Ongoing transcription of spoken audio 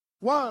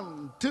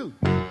1, 2.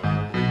 Born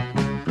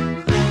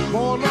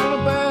on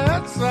a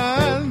bad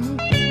sign.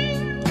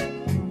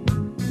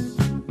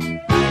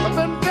 I've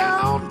been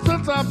down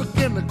since I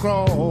began to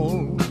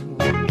crawl. If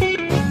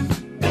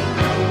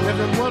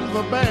it wasn't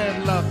for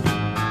bad luck,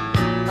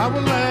 I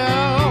would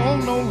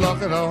have no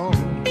luck at all.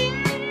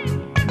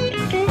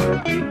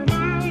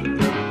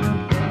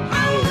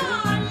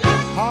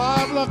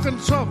 Hard luck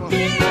and trouble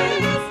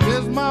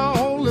is my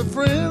only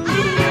friend.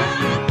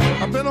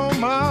 I've been on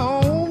my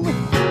own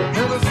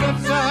ever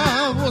since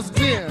I was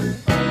 10.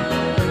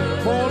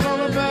 Born on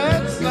a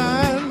bad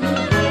sign.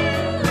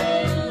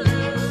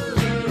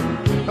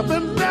 I've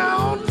been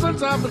down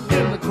since I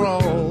began to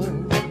crawl.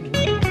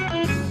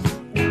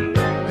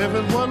 If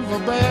it wasn't for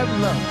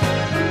bad luck,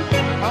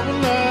 I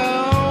would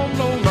have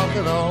no luck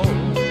at all.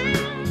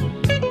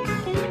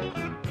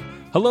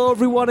 Hello,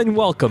 everyone, and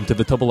welcome to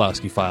the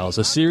Tobolowsky Files,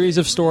 a series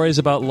of stories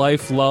about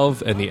life,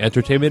 love, and the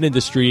entertainment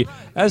industry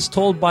as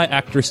told by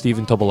actor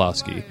Stephen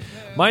Tobolowsky.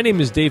 My name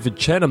is David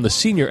Chen. I'm the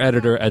senior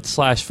editor at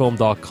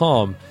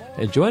SlashFilm.com,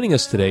 and joining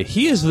us today,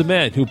 he is the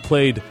man who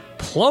played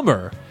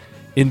Plumber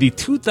in the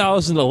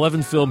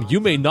 2011 film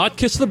You May Not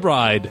Kiss the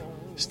Bride,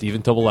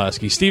 Stephen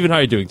Tobolowsky. Stephen, how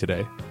are you doing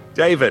today?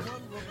 David.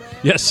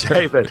 Yes, sir.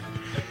 David.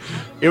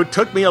 It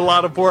took me a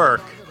lot of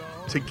work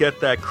to get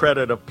that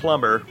credit of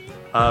Plumber.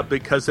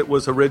 Because it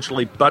was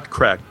originally Butt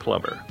Crack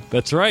Plumber.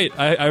 That's right.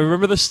 I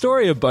remember the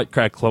story of Butt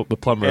Crack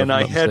Plumber. And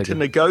I had to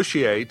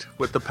negotiate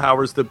with the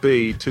powers that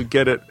be to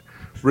get it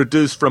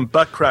reduced from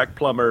Butt Crack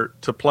Plumber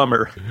to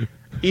Plumber.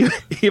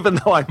 Even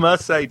though I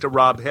must say to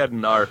Rob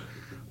Hedden, our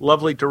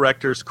lovely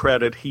director's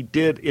credit, he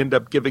did end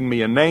up giving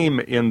me a name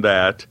in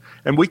that.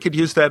 And we could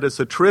use that as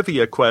a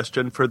trivia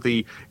question for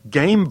the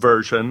game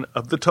version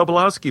of the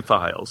Tobolowsky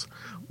Files.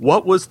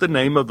 What was the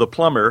name of the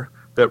plumber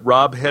that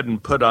Rob Hedden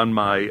put on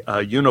my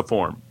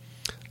uniform?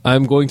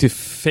 I'm going to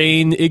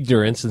feign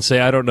ignorance and say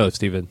I don't know,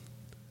 Stephen.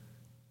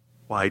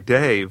 Why,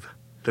 Dave,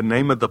 the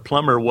name of the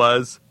plumber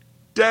was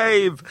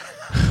Dave.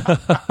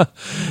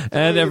 And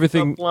Dave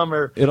everything,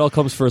 plumber. It all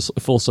comes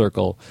full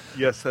circle.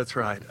 Yes, that's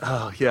right.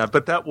 Oh, yeah,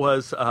 but that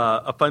was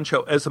a fun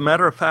show. As a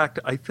matter of fact,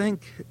 I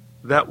think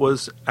that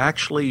was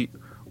actually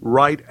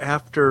right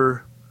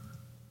after,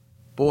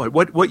 boy,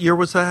 what year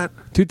was that?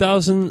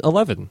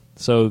 2011,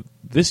 so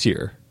this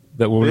year.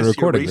 That when we were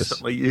recording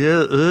this.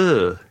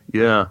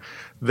 Yeah.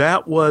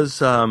 That was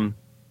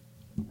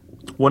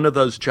one of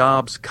those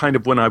jobs kind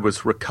of when I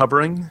was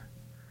recovering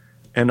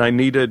and I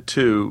needed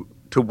to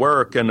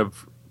work. And,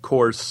 of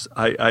course,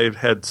 I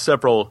had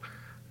several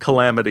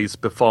calamities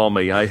befall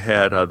me. I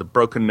had the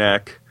broken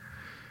neck,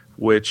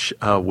 which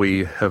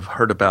we have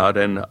heard about.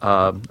 And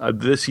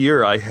this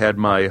year I had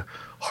my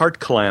heart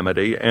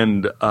calamity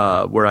and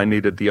where I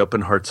needed the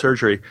open heart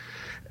surgery.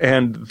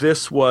 And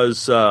this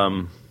was...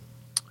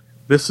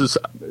 This is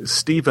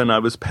Stephen. I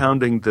was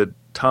pounding the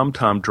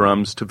tom-tom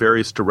drums to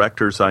various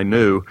directors I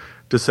knew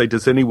to say,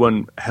 does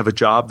anyone have a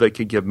job they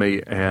could give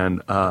me?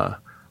 And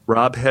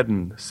Rob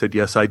Hedden said,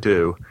 yes, I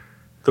do.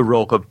 The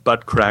role of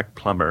Butt Crack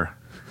Plumber.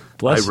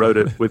 I wrote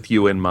it with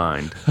you in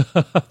mind.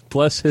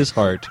 Bless his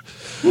heart.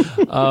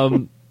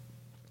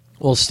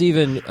 Well,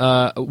 Stephen,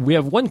 we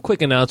have one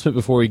quick announcement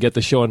before we get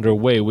the show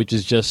underway, which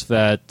is just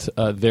that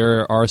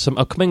there are some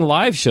upcoming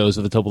live shows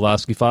of the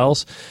Tobolowsky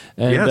Files.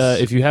 And yes.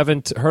 If you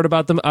haven't heard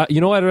about them, you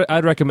know what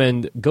I'd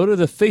recommend? Go to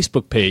the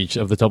Facebook page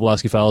of the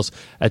Tobolowsky Files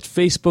at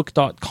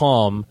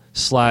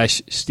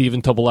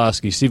facebook.com/Stephen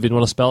Tobolowsky. Stephen, you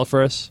want to spell it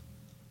for us?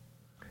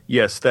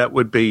 Yes, that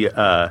would be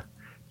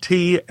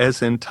T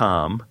as in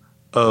Tom,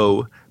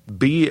 O,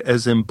 B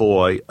as in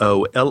boy,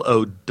 O,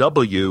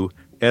 L-O-W,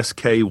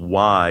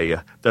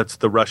 S-K-Y. That's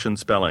the Russian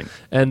spelling.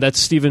 And that's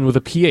Stephen with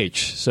a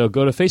PH. So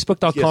go to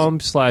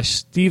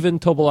facebook.com/Stephen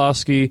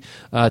Tobolowsky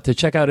to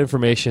check out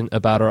information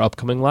about our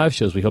upcoming live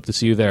shows. We hope to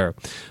see you there.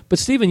 But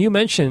Stephen, you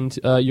mentioned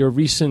your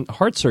recent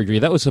heart surgery.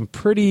 That was some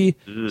pretty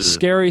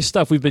scary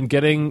stuff. We've been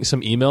getting some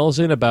emails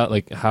in about,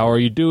 like, how are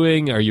you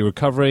doing? Are you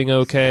recovering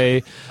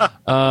okay?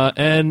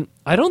 And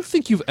I don't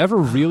think you've ever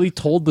really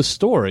told the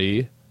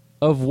story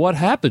of what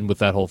happened with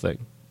that whole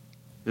thing.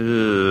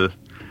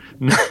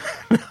 No,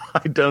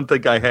 I don't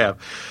think I have.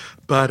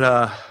 But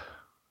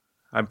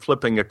I'm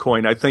flipping a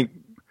coin. I think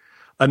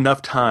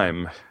enough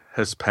time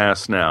has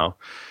passed now.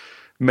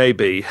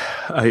 Maybe.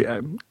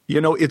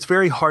 It's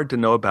very hard to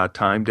know about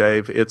time,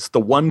 Dave. It's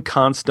the one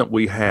constant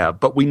we have,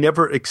 but we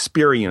never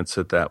experience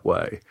it that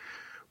way.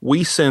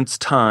 We sense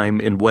time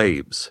in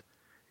waves.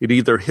 It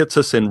either hits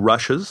us in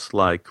rushes,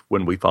 like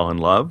when we fall in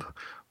love,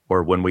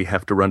 or when we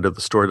have to run to the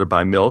store to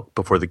buy milk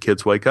before the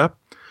kids wake up.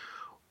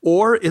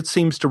 Or it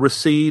seems to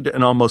recede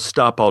and almost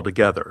stop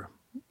altogether,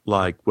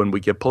 like when we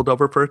get pulled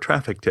over for a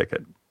traffic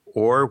ticket,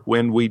 or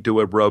when we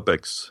do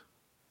aerobics.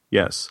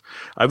 Yes,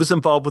 I was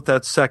involved with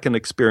that second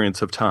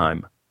experience of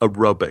time,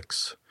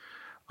 aerobics.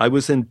 I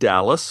was in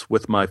Dallas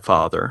with my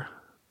father.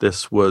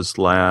 This was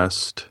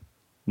last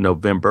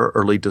November,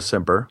 early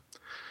December.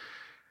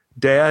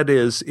 Dad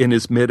is in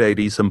his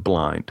mid-80s and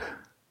blind,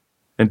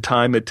 and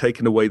time had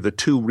taken away the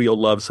two real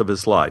loves of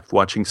his life,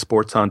 watching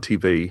sports on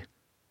TV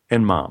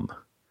and Mom.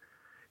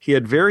 He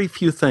had very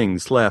few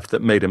things left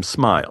that made him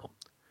smile.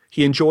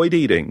 He enjoyed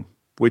eating,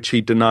 which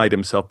he denied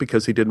himself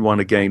because he didn't want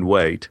to gain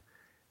weight,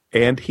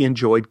 and he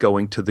enjoyed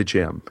going to the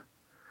gym.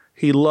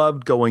 He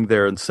loved going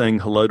there and saying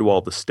hello to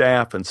all the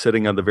staff and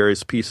sitting on the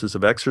various pieces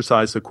of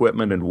exercise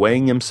equipment and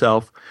weighing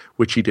himself,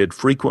 which he did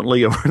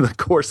frequently over the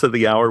course of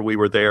the hour we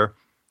were there.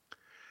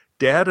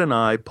 Dad and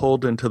I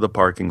pulled into the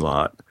parking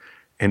lot,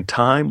 and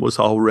time was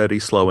already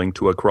slowing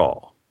to a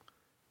crawl.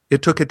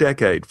 It took a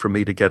decade for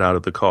me to get out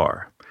of the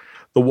car.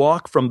 The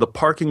walk from the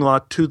parking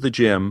lot to the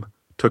gym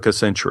took a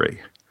century.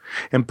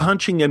 And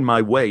punching in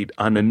my weight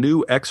on a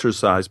new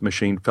exercise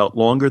machine felt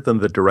longer than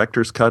the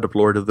director's cut of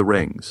Lord of the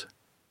Rings.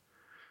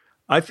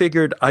 I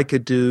figured I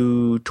could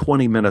do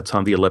 20 minutes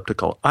on the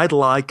elliptical. I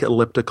like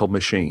elliptical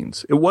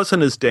machines. It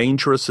wasn't as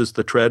dangerous as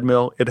the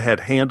treadmill. It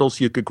had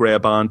handles you could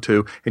grab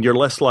onto, and you're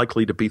less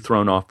likely to be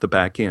thrown off the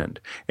back end.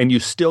 And you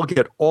still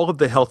get all of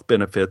the health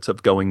benefits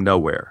of going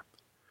nowhere.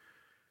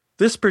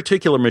 This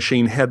particular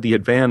machine had the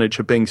advantage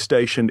of being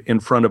stationed in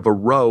front of a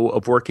row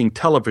of working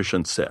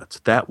television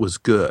sets. That was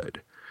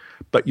good.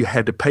 But you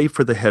had to pay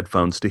for the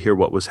headphones to hear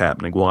what was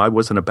happening. Well, I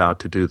wasn't about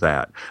to do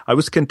that. I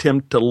was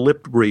content to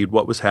lip read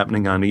what was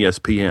happening on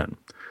ESPN.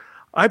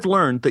 I've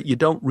learned that you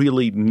don't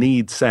really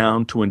need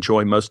sound to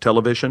enjoy most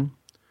television.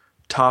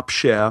 Top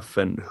Chef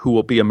and Who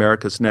Will Be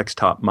America's Next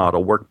Top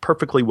Model work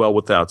perfectly well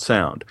without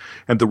sound,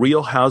 and The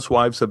Real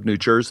Housewives of New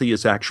Jersey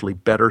is actually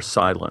better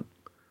silent.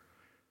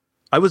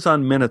 I was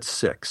on minute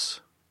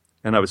 6,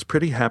 and I was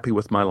pretty happy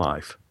with my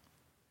life.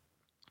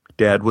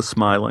 Dad was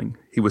smiling.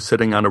 He was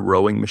sitting on a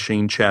rowing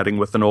machine chatting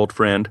with an old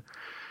friend.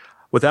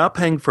 Without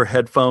paying for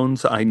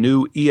headphones, I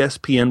knew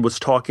ESPN was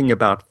talking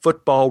about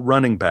football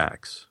running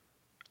backs,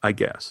 I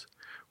guess.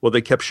 Well,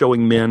 they kept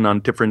showing men on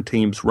different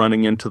teams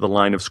running into the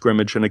line of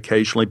scrimmage and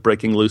occasionally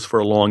breaking loose for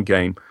a long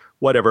game.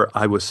 Whatever,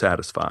 I was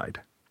satisfied.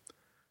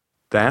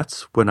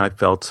 That's when I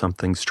felt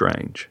something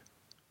strange.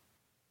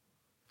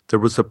 There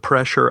was a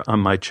pressure on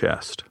my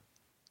chest,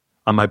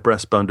 on my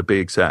breastbone to be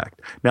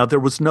exact. Now, there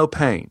was no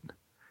pain.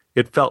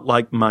 It felt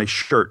like my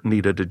shirt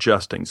needed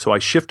adjusting, so I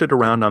shifted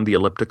around on the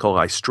elliptical.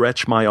 I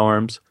stretched my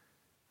arms.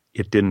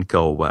 It didn't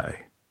go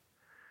away.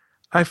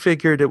 I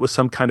figured it was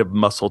some kind of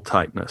muscle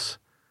tightness.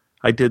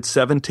 I did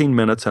 17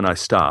 minutes and I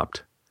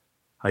stopped.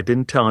 I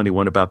didn't tell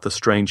anyone about the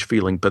strange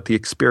feeling, but the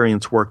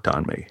experience worked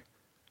on me.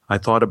 I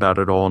thought about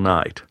it all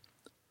night.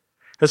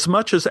 As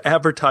much as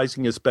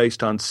advertising is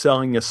based on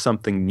selling us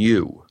something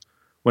new,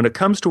 when it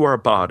comes to our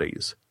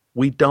bodies,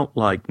 we don't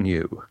like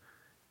new.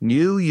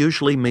 New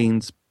usually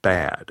means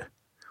bad.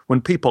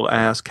 When people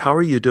ask, "How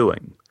are you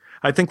doing?"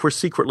 I think we're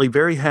secretly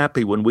very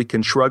happy when we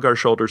can shrug our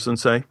shoulders and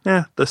say,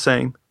 the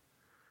same.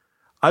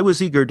 I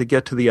was eager to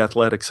get to the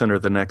athletic center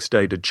the next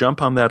day to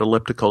jump on that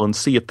elliptical and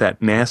see if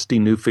that nasty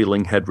new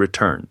feeling had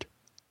returned.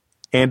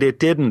 And it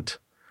didn't.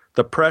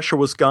 The pressure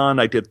was gone.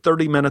 I did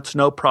 30 minutes,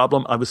 no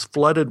problem. I was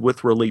flooded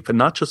with relief, and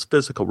not just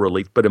physical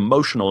relief, but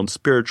emotional and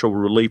spiritual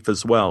relief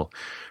as well.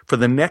 For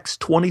the next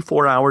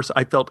 24 hours,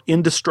 I felt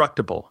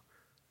indestructible.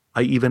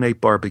 I even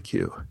ate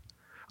barbecue.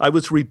 I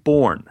was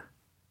reborn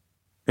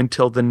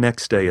until the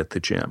next day at the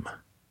gym.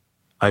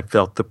 I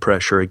felt the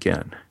pressure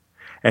again.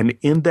 And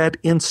in that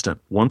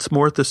instant, once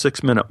more at the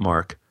 6-minute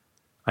mark,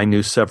 I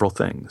knew several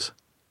things.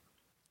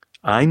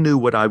 I knew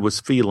what I was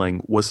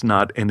feeling was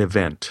not an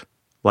event,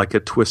 like a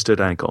twisted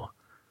ankle,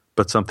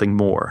 but something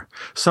more,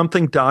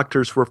 something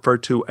doctors refer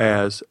to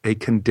as a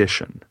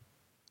condition.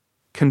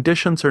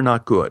 Conditions are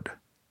not good.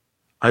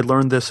 I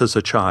learned this as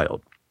a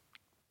child.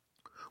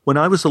 When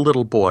I was a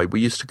little boy,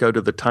 we used to go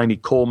to the tiny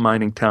coal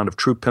mining town of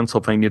Troop,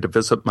 Pennsylvania to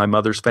visit my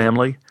mother's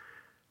family.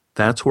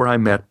 That's where I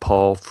met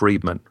Paul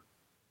Friedman.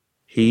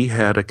 He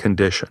had a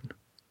condition.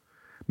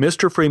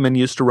 Mr. Freeman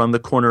used to run the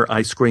corner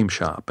ice cream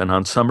shop, and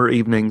on summer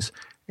evenings,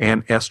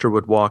 Aunt Esther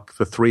would walk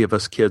the 3 of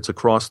us kids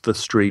across the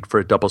street for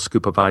a double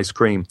scoop of ice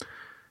cream.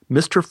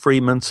 Mr.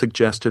 Freeman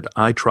suggested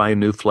I try a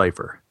new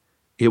flavor.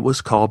 It was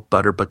called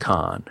butter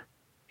pecan.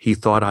 He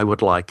thought I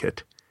would like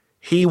it.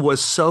 He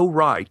was so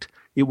right.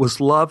 It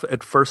was love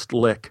at first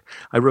lick.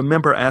 I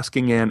remember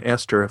asking Aunt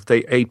Esther if they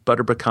ate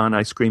butter pecan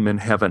ice cream in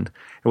heaven,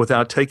 and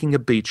without taking a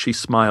beat, she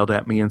smiled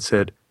at me and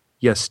said,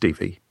 "Yes,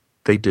 Stevie,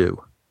 they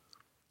do."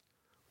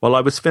 While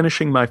I was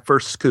finishing my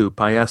first scoop,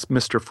 I asked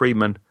Mr.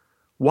 Freeman,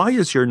 "Why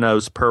is your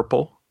nose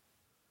purple?"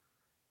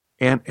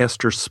 Aunt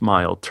Esther's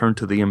smile turned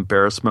to the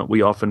embarrassment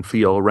we often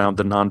feel around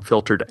the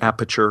non-filtered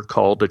aperture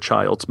called a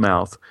child's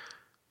mouth.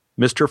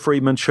 Mr.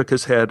 Freeman shook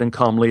his head and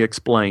calmly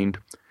explained,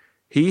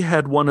 he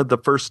had one of the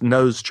first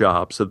nose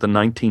jobs of the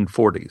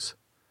 1940s.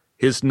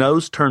 His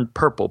nose turned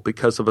purple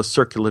because of a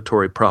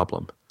circulatory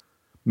problem.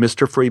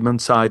 Mr. Freeman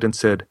sighed and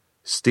said,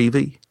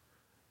 "Stevie,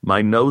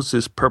 my nose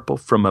is purple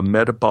from a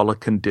metabolic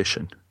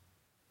condition.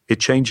 It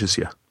changes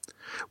you.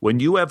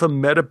 When you have a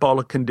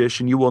metabolic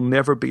condition, you will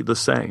never be the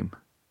same."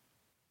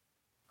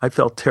 I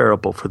felt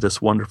terrible for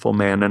this wonderful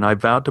man, and I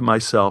vowed to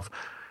myself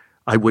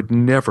I would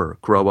never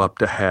grow up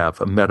to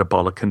have a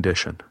metabolic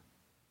condition.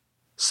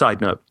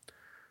 Side note,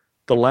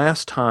 the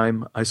last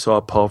time I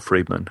saw Paul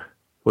Friedman,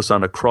 was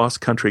on a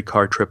cross-country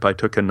car trip I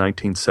took in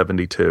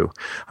 1972.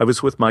 I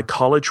was with my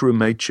college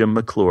roommate, Jim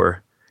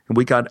McClure, and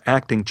we got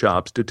acting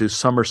jobs to do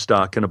summer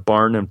stock in a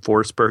barn in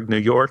Forestburg, New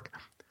York.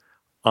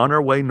 On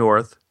our way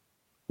north,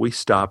 we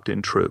stopped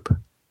in Troop.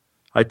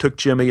 I took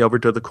Jimmy over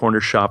to the corner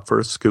shop for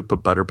a scoop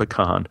of butter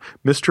pecan.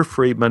 Mr.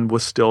 Friedman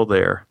was still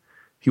there.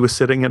 He was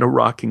sitting in a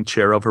rocking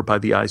chair over by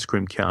the ice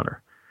cream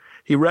counter.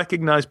 He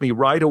recognized me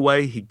right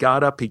away. He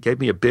got up. He gave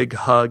me a big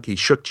hug. He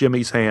shook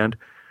Jimmy's hand.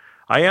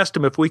 I asked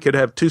him if we could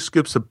have 2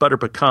 scoops of butter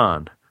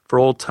pecan for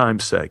old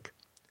time's sake.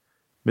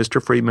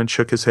 Mr. Friedman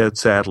shook his head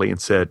sadly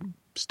and said,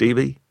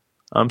 "Stevie,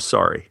 I'm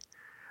sorry.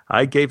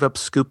 I gave up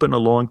scooping a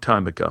long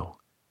time ago.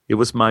 It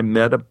was my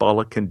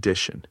metabolic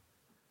condition.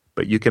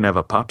 But you can have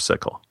a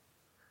popsicle."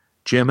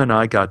 Jim and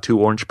I got 2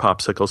 orange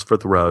popsicles for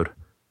the road.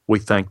 We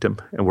thanked him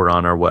and were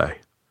on our way.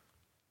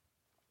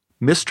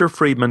 Mr.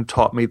 Friedman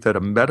taught me that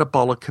a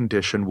metabolic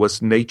condition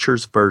was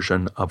nature's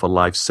version of a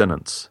life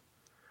sentence.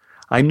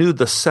 I knew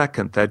the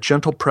second that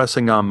gentle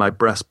pressing on my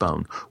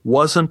breastbone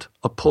wasn't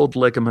a pulled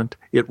ligament,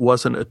 it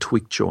wasn't a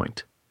tweaked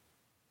joint.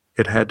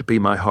 It had to be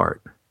my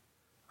heart.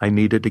 I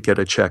needed to get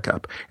a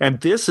checkup.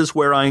 And this is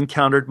where I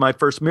encountered my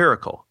first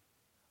miracle.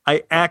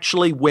 I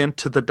actually went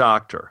to the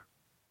doctor.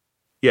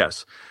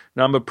 Yes,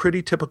 now I'm a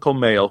pretty typical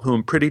male who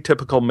in pretty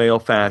typical male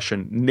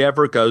fashion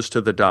never goes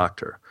to the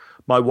doctor.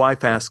 My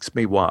wife asks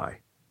me why.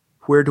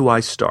 Where do I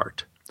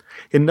start?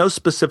 In no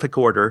specific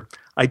order,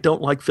 I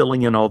don't like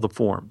filling in all the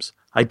forms.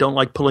 I don't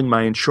like pulling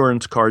my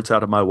insurance cards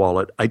out of my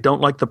wallet. I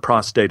don't like the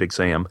prostate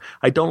exam.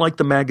 I don't like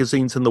the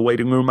magazines in the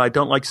waiting room. I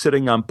don't like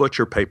sitting on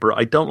butcher paper.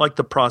 I don't like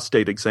the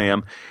prostate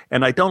exam.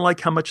 And I don't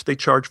like how much they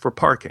charge for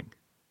parking.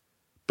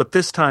 But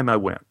this time I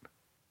went.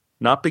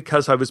 Not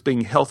because I was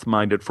being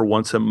health-minded for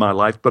once in my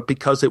life, but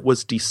because it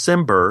was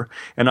December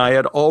and I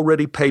had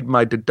already paid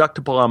my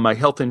deductible on my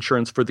health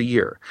insurance for the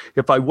year.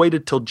 If I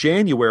waited till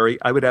January,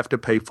 I would have to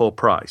pay full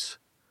price.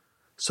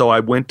 So I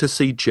went to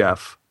see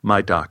Jeff,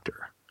 my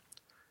doctor.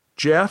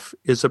 Jeff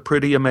is a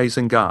pretty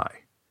amazing guy.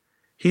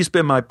 He's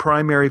been my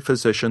primary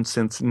physician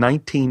since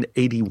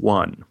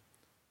 1981.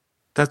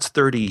 That's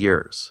 30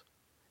 years.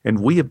 And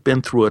we have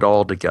been through it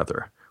all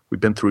together. We've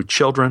been through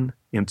children,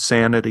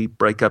 insanity,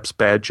 breakups,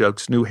 bad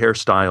jokes, new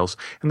hairstyles,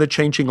 and the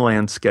changing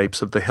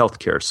landscapes of the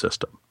healthcare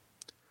system.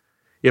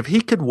 If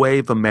he could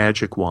wave a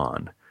magic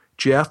wand,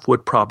 Jeff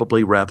would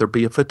probably rather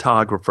be a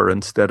photographer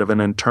instead of an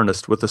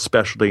internist with a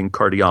specialty in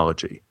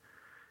cardiology.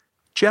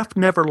 Jeff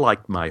never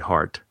liked my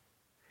heart.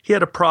 He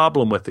had a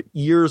problem with it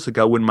years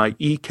ago when my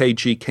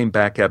EKG came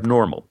back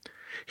abnormal.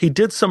 He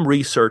did some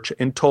research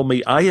and told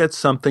me I had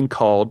something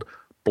called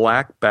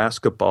black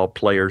basketball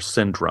player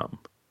syndrome.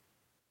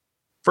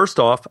 First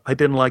off, I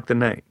didn't like the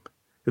name.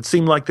 It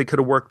seemed like they could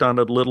have worked on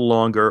it a little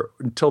longer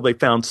until they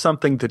found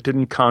something that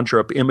didn't conjure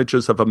up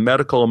images of a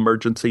medical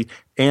emergency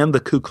and the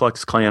Ku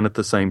Klux Klan at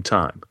the same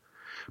time.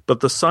 But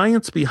the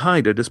science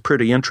behind it is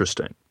pretty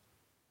interesting.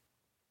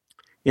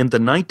 In the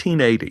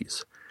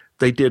 1980s,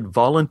 they did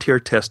volunteer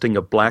testing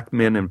of black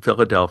men in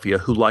Philadelphia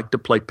who liked to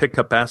play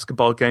pickup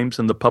basketball games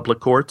in the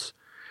public courts.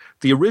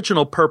 The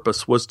original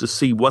purpose was to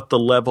see what the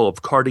level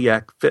of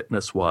cardiac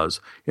fitness was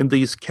in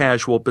these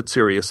casual but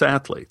serious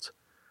athletes.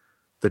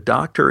 The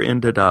doctor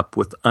ended up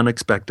with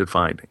unexpected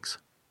findings.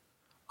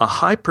 A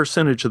high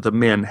percentage of the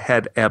men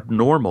had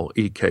abnormal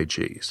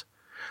EKGs.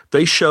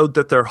 They showed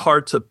that their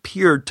hearts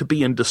appeared to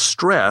be in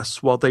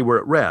distress while they were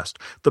at rest.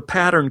 The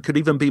pattern could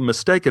even be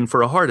mistaken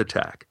for a heart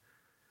attack.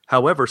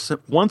 However,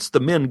 once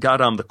the men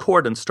got on the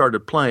court and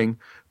started playing,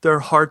 their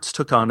hearts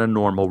took on a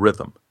normal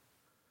rhythm.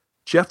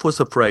 Jeff was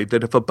afraid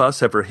that if a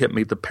bus ever hit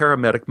me, the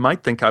paramedic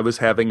might think I was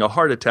having a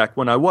heart attack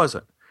when I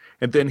wasn't,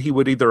 and then he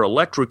would either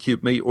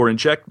electrocute me or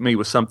inject me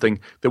with something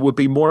that would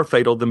be more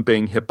fatal than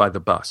being hit by the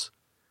bus.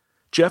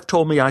 Jeff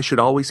told me I should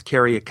always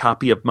carry a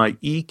copy of my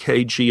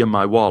EKG in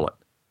my wallet.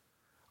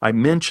 I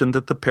mentioned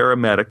that the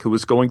paramedic who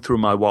was going through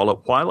my wallet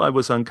while I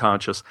was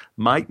unconscious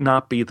might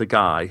not be the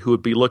guy who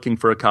would be looking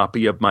for a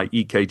copy of my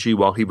EKG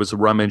while he was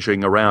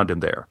rummaging around in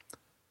there.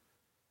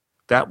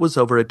 That was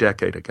over a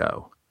decade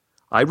ago.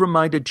 I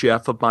reminded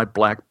Jeff of my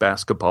black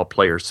basketball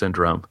player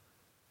syndrome.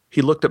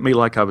 He looked at me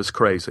like I was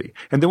crazy,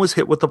 and then was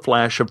hit with a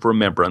flash of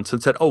remembrance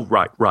and said, "Oh,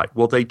 right,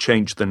 well, they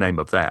changed the name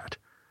of that."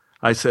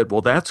 I said, "Well,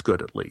 that's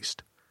good at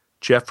least."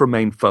 Jeff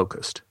remained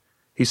focused.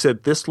 He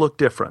said this looked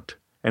different,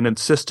 and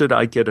insisted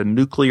I get a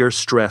nuclear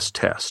stress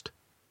test.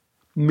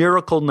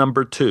 Miracle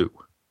number 2,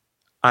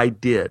 I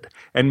did.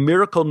 And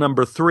miracle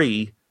number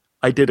 3,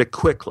 I did it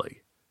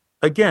quickly.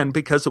 Again,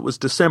 because it was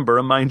December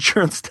and my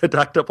insurance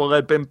deductible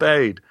had been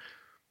paid.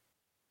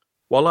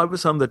 While I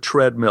was on the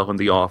treadmill in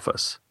the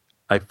office,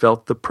 I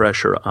felt the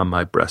pressure on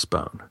my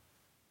breastbone.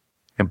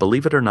 And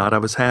believe it or not, I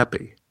was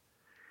happy.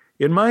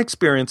 In my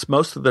experience,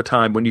 most of the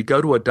time when you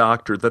go to a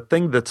doctor, the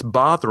thing that's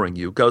bothering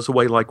you goes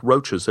away like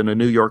roaches in a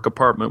New York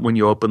apartment when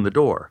you open the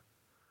door.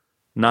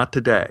 Not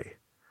today.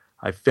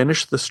 I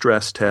finished the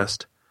stress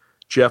test.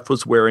 Jeff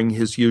was wearing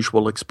his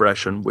usual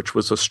expression, which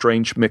was a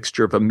strange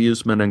mixture of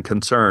amusement and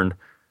concern.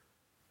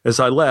 As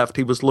I left,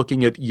 he was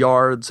looking at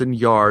yards and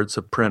yards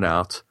of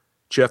printouts.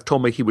 Jeff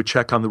told me he would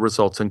check on the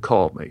results and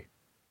call me.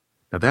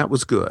 Now that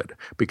was good,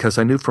 because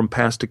I knew from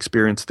past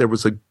experience there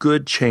was a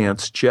good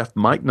chance Jeff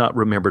might not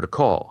remember to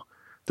call.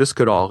 This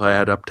could all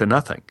add up to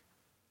nothing.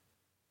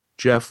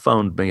 Jeff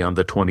phoned me on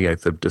the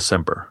 28th of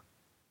December.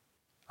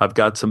 "I've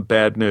got some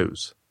bad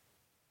news.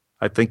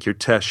 I think your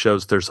test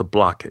shows there's a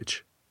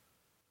blockage."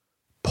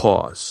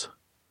 Pause,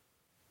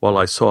 while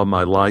I saw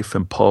my life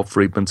and Paul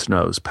Friedman's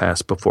nose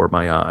pass before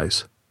my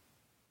eyes.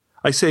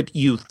 I said,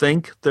 "You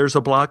think there's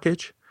a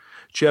blockage?"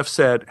 Jeff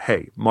said,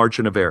 "Hey,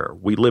 margin of error.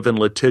 We live in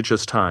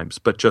litigious times,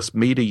 but just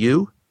me to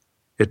you?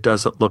 It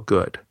doesn't look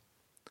good."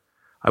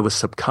 I was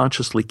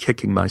subconsciously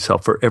kicking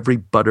myself for every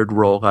buttered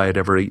roll I had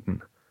ever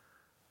eaten.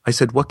 I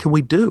said, "What can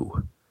we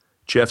do?"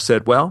 Jeff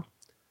said, "Well,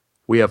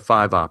 we have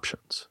 5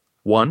 options.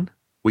 1,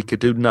 we could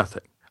do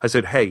nothing." I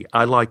said, "Hey,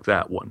 I like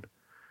that one."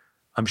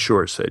 "I'm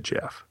sure," said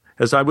Jeff.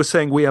 As I was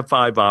saying, we have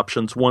 5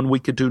 options. 1, we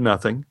could do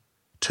nothing.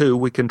 2,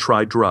 we can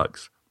try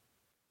drugs.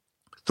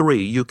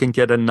 3, you can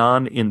get a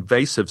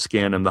non-invasive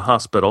scan in the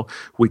hospital.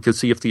 We could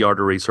see if the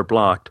arteries are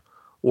blocked.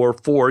 Or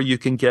 4, you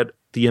can get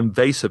the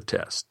invasive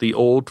test, the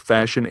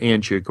old-fashioned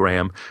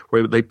angiogram,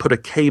 where they put a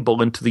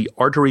cable into the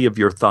artery of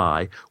your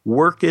thigh,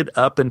 work it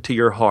up into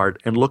your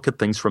heart, and look at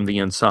things from the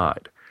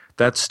inside.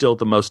 That's still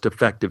the most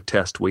effective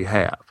test we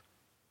have.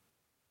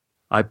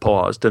 I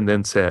paused and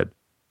then said,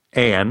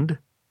 "And?"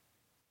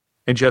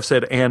 And Jeff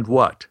said, "And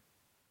what?"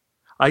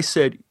 I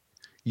said,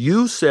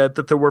 "You said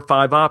that there were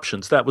 5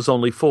 options. That was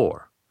only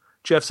 4.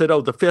 Jeff said,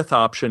 "Oh, the 5th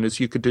option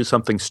is you could do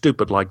something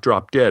stupid like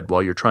drop dead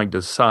while you're trying to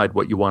decide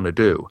what you want to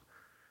do."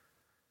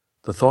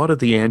 The thought of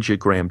the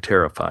angiogram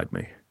terrified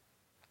me.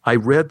 I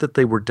read that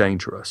they were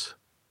dangerous.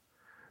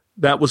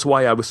 That was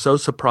why I was so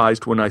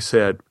surprised when I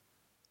said,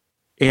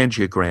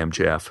 "Angiogram,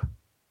 Jeff,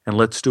 and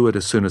let's do it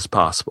as soon as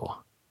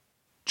possible."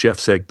 Jeff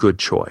said, "Good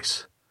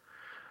choice."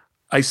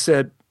 I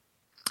said,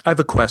 "I have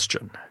a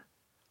question.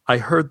 I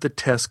heard the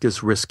test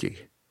is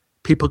risky.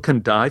 People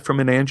can die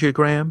from an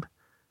angiogram?"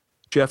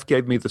 Jeff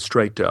gave me the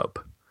straight dope.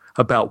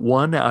 About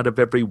 1 out of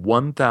every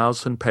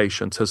 1,000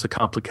 patients has a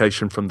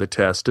complication from the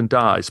test and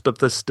dies, but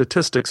the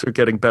statistics are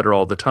getting better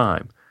all the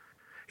time.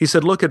 He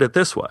said, "Look at it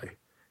this way.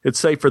 It's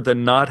safer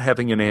than not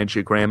having an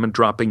angiogram and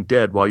dropping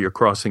dead while you're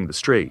crossing the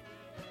street."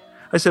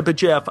 I said, "But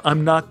Jeff,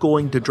 I'm not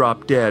going to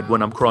drop dead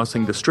when I'm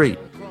crossing the street."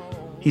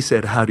 He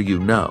said, "How do you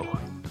know?"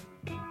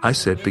 I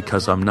said,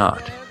 "Because I'm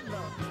not."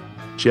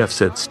 Jeff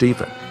said,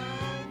 "Stephen,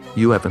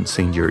 you haven't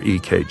seen your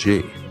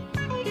EKG."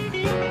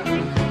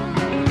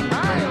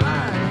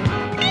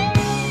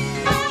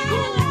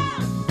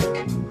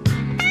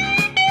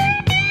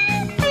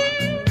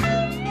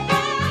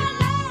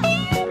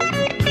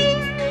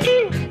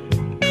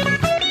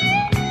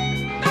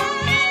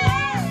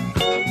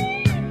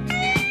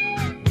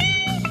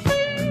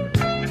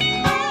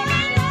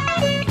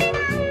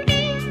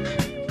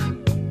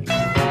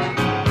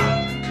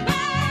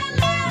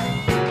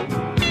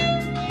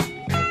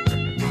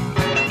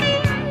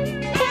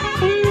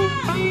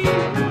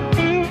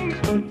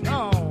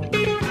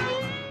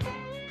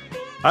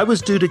 I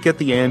was due to get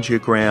the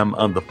angiogram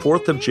on the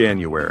 4th of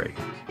January.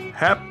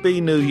 Happy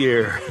New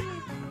Year!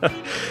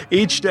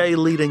 Each day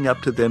leading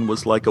up to then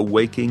was like a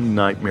waking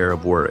nightmare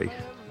of worry.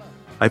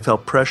 I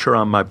felt pressure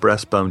on my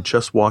breastbone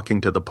just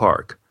walking to the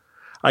park.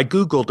 I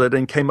Googled it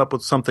and came up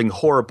with something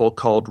horrible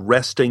called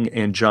resting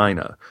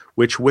angina,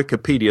 which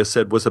Wikipedia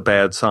said was a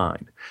bad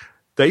sign.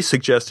 They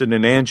suggested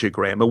an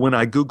angiogram, and when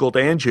I Googled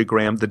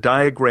angiogram, the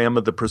diagram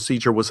of the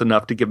procedure was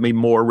enough to give me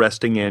more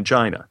resting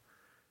angina.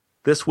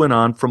 This went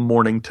on from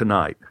morning to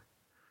night.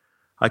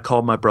 I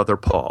called my brother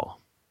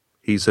Paul.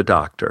 He's a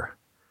doctor.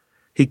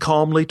 He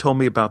calmly told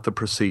me about the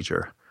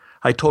procedure.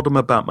 I told him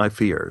about my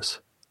fears.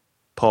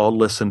 Paul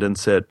listened and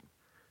said,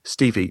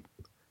 "Stevie,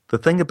 the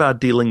thing about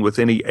dealing with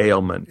any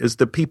ailment is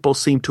that people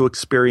seem to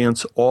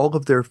experience all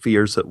of their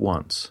fears at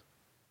once.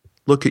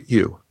 Look at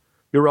you.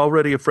 You're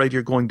already afraid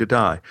you're going to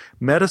die.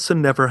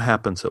 Medicine never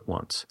happens at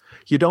once.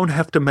 You don't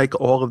have to make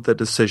all of the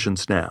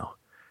decisions now.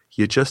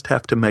 You just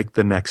have to make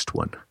the next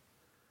one.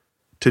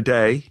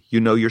 Today,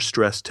 you know your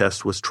stress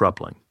test was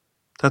troubling.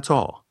 That's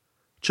all.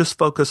 Just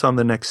focus on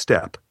the next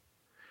step.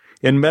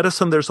 In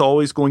medicine, there's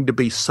always going to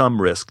be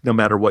some risk no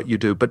matter what you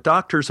do, but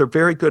doctors are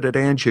very good at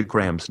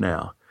angiograms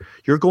now.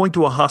 You're going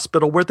to a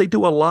hospital where they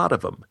do a lot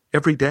of them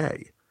every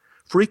day.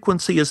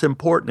 Frequency is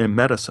important in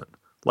medicine.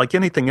 Like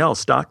anything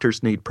else,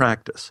 doctors need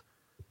practice.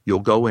 You'll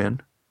go in.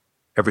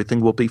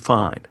 Everything will be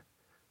fine.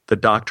 The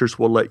doctors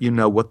will let you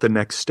know what the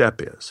next step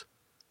is.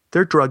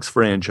 There are drugs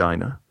for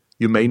angina.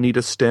 You may need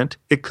a stent.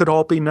 It could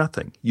all be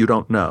nothing. You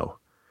don't know.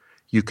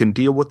 You can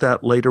deal with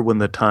that later when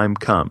the time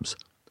comes.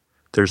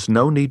 There's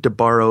no need to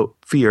borrow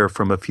fear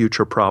from a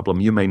future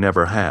problem you may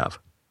never have."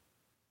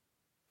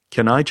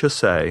 Can I just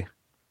say,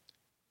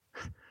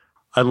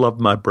 I love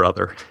my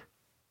brother.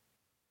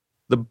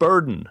 The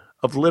burden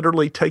of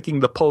literally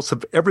taking the pulse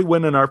of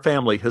everyone in our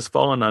family has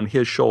fallen on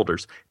his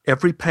shoulders.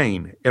 Every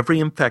pain,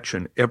 every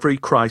infection, every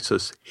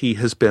crisis, he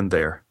has been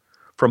there.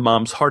 From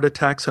Mom's heart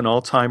attacks and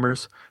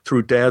Alzheimer's,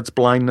 through Dad's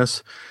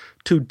blindness,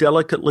 to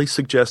delicately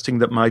suggesting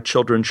that my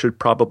children should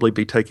probably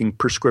be taking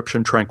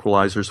prescription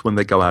tranquilizers when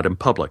they go out in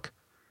public.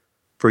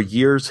 For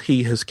years,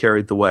 he has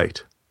carried the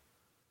weight.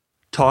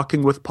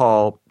 Talking with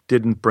Paul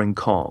didn't bring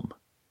calm,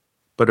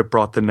 but it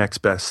brought the next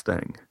best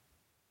thing,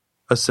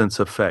 a sense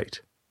of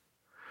fate.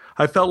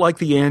 I felt like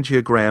the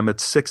angiogram at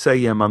 6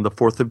 a.m. on the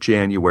 4th of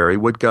January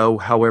would go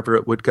however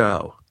it would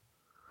go.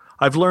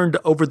 I've learned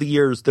over the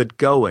years that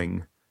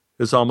going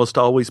is almost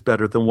always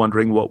better than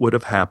wondering what would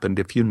have happened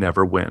if you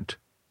never went.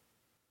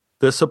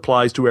 This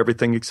applies to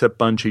everything except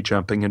bungee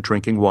jumping and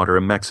drinking water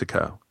in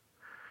Mexico.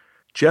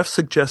 Jeff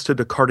suggested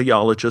a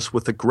cardiologist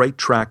with a great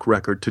track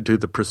record to do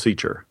the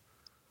procedure.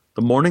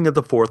 The morning of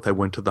the 4th, I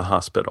went to the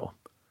hospital.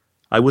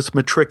 I was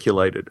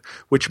matriculated,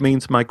 which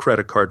means my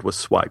credit card was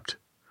swiped.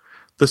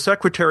 The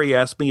secretary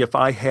asked me if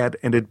I had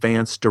an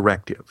advance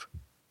directive.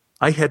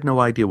 I had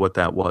no idea what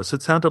that was.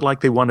 It sounded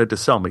like they wanted to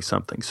sell me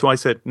something, so I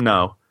said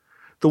no.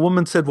 The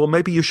woman said, well,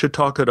 maybe you should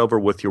talk it over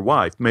with your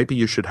wife. Maybe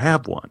you should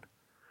have one.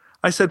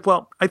 I said,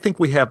 well, I think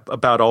we have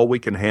about all we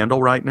can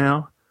handle right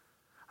now.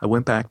 I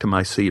went back to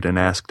my seat and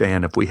asked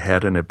Ann if we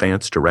had an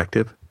advance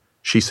directive.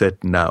 She said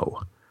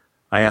no.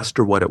 I asked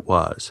her what it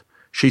was.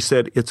 She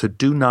said it's a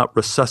do not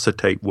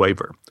resuscitate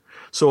waiver.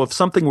 So if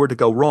something were to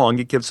go wrong,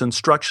 it gives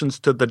instructions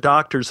to the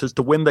doctors as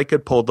to when they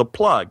could pull the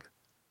plug.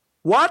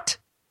 What?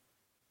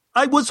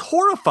 I was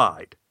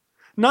horrified.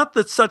 Not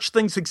that such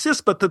things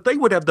exist, but that they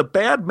would have the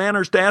bad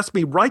manners to ask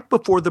me right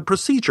before the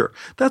procedure.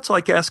 That's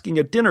like asking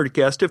a dinner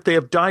guest if they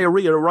have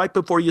diarrhea right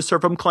before you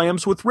serve them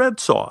clams with red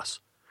sauce.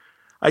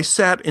 I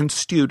sat and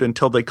stewed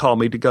until they called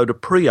me to go to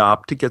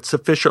pre-op to get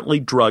sufficiently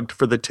drugged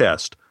for the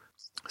test.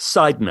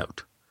 Side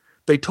note,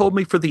 they told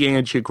me for the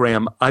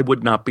angiogram I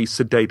would not be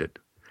sedated,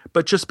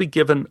 but just be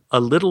given a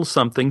little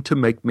something to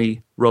make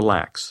me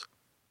relax.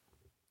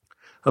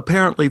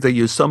 Apparently, they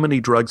use so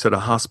many drugs at a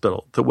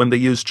hospital that when they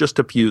use just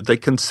a few, they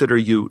consider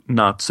you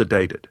not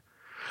sedated.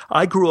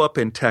 I grew up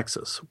in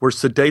Texas, where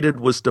sedated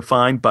was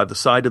defined by the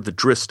side of the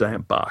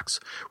Dristamp box,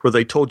 where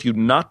they told you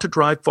not to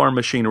drive farm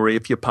machinery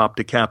if you popped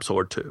a capsule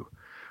or two.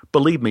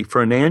 Believe me,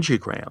 for an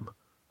angiogram,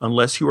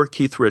 unless you are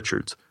Keith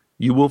Richards,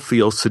 you will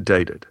feel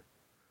sedated.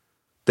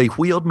 They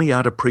wheeled me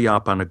out of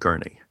pre-op on a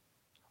gurney.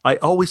 I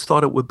always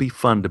thought it would be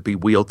fun to be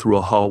wheeled through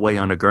a hallway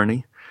on a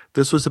gurney.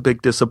 This was a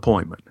big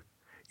disappointment.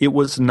 It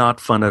was not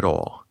fun at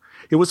all.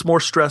 It was more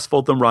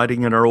stressful than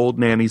riding in our old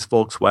nanny's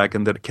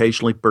Volkswagen that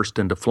occasionally burst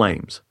into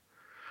flames.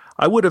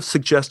 I would have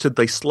suggested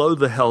they slow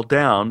the hell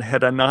down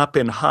had I not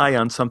been high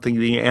on something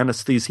the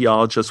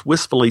anesthesiologist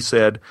wistfully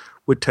said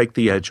would take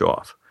the edge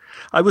off.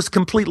 I was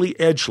completely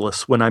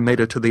edgeless when I made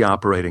it to the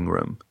operating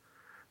room.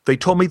 They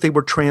told me they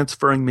were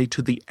transferring me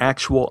to the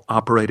actual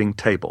operating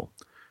table.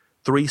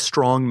 3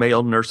 strong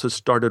male nurses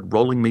started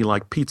rolling me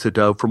like pizza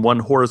dough from one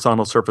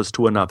horizontal surface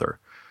to another.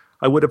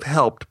 I would have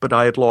helped, but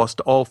I had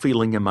lost all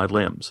feeling in my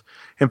limbs.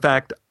 In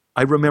fact,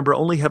 I remember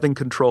only having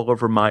control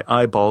over my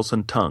eyeballs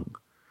and tongue.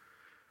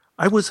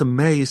 I was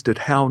amazed at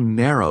how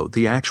narrow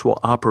the actual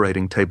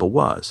operating table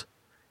was.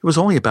 It was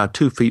only about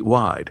 2 feet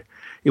wide.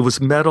 It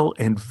was metal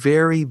and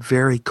very,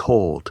 very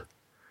cold.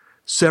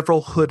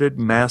 Several hooded,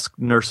 masked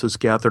nurses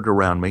gathered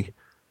around me.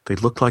 They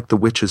looked like the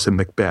witches in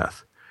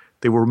Macbeth.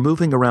 They were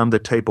moving around the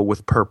table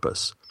with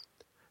purpose.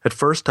 At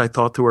first, I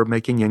thought they were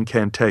making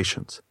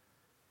incantations.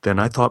 Then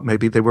I thought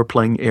maybe they were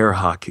playing air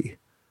hockey.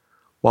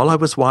 While I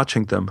was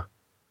watching them,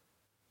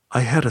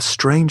 I had a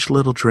strange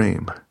little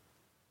dream.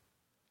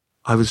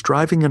 I was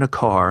driving in a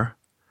car,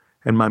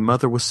 and my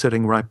mother was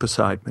sitting right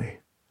beside me,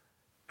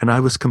 and I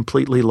was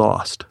completely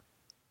lost.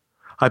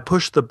 I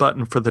pushed the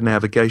button for the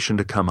navigation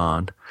to come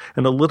on,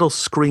 and a little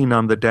screen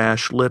on the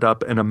dash lit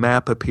up and a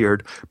map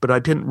appeared, but I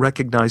didn't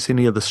recognize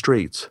any of the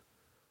streets.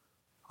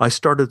 I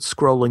started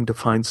scrolling to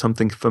find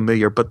something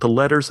familiar, but the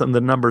letters and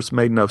the numbers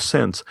made no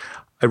sense.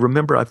 I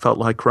remember I felt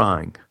like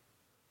crying.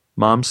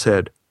 Mom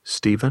said,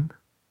 "Stephen,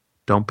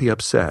 don't be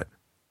upset.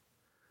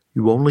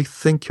 You only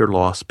think you're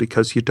lost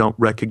because you don't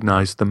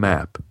recognize the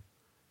map.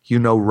 You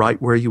know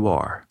right where you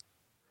are.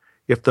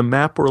 If the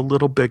map were a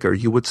little bigger,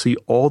 you would see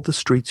all the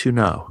streets you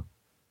know.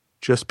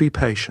 Just be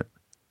patient.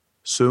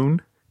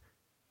 Soon,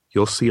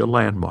 you'll see a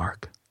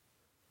landmark.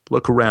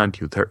 Look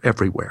around you, they're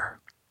everywhere."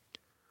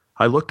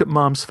 I looked at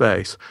Mom's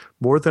face.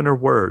 More than her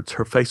words,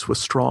 her face was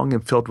strong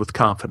and filled with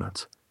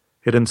confidence.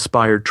 It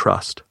inspired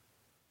trust.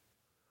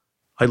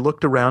 I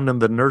looked around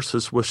and the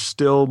nurses were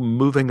still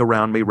moving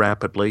around me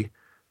rapidly.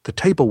 The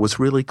table was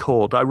really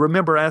cold. I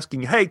remember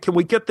asking, "Hey, can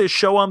we get this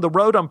show on the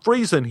road? I'm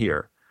freezing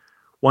here."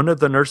 One of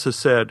the nurses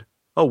said,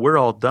 "Oh, we're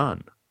all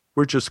done.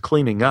 We're just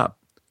cleaning up."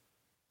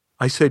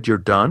 I said, "You're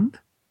done?"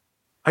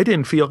 I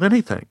didn't feel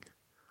anything.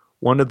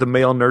 One of the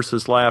male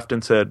nurses laughed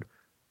and said,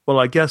 "Well,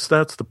 I guess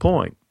that's the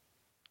point."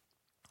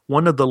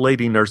 One of the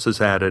lady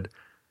nurses added,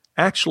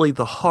 "Actually,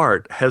 the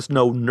heart has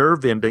no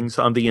nerve endings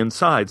on the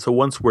inside, so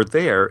once we're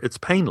there, it's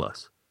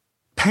painless."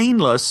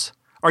 Painless?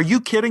 Are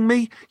you kidding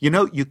me? You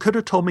know, you could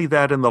have told me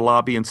that in the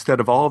lobby instead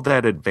of all of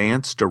that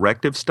advanced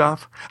directive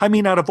stuff. I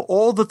mean, out of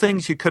all the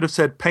things you could have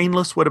said,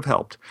 painless would have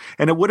helped.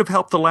 And it would have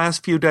helped the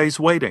last few days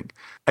waiting.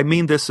 I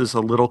mean, this is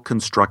a little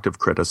constructive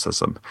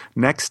criticism.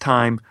 Next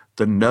time,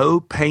 the no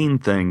pain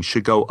thing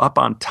should go up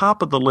on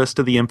top of the list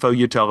of the info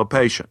you tell a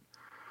patient.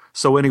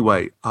 So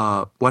anyway,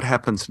 what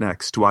happens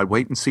next? Do I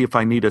wait and see if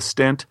I need a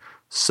stent?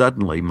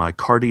 Suddenly, my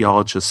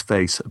cardiologist's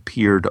face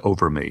appeared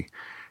over me.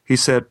 He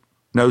said,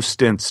 "No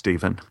stent,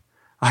 Stephen."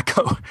 I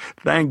go,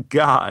 "Thank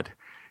God."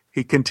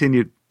 He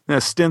continued,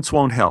 "Stents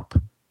won't help.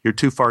 You're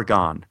too far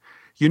gone.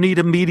 You need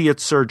immediate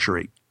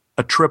surgery,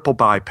 a triple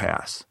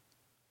bypass."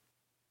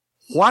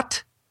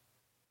 "What?"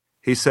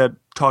 He said,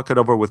 "Talk it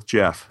over with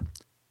Jeff.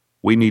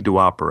 We need to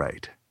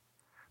operate."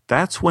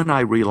 That's when I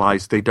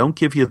realized they don't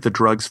give you the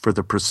drugs for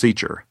the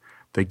procedure.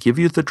 They give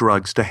you the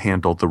drugs to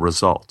handle the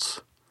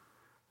results.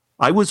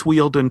 I was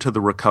wheeled into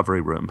the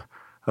recovery room.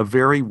 A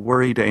very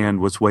worried Anne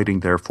was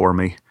waiting there for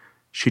me.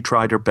 She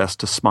tried her best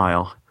to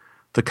smile.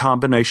 The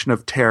combination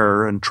of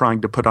terror and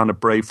trying to put on a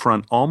brave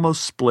front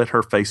almost split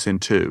her face in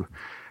two.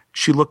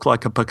 She looked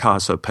like a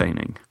Picasso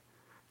painting.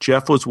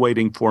 Jeff was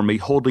waiting for me,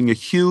 holding a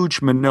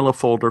huge manila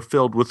folder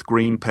filled with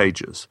green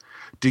pages.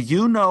 "Do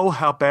you know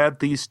how bad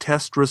these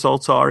test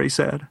results are?" he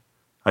said.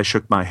 I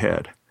shook my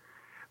head.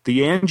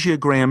 The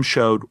angiogram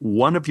showed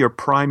one of your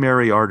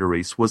primary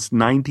arteries was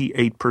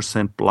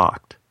 98%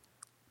 blocked.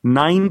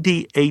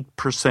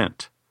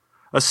 98%.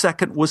 A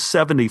second was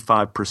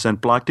 75%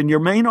 blocked, and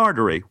your main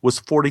artery was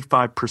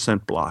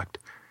 45% blocked.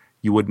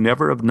 You would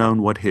never have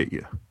known what hit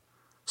you.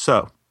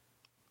 So,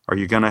 are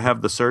you going to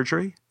have the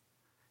surgery?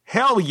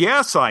 "Hell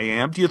yes, I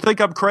am. Do you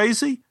think I'm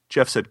crazy?"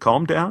 Jeff said,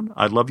 "Calm down.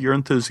 I love your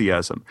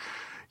enthusiasm.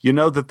 You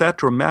know that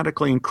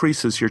dramatically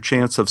increases your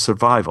chance of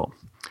survival.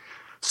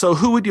 So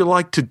who would you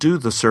like to do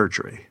the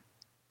surgery?"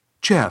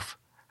 "Jeff,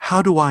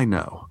 how do I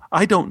know?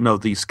 I don't know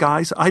these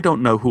guys. I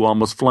don't know who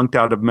almost flunked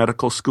out of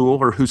medical school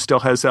or who still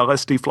has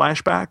LSD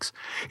flashbacks.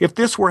 If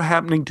this were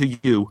happening to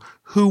you,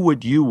 who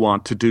would you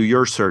want to do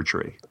your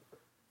surgery?"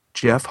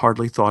 Jeff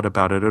hardly thought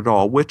about it at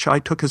all, which I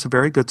took as a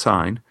very good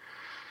sign.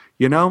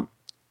 "You know,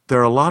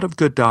 there are a lot of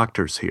good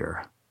doctors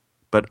here,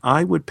 but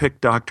I would pick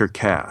Dr.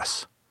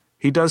 Cass.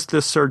 He does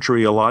this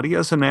surgery a lot. He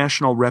has a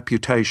national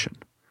reputation."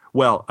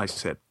 "Well," I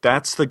said,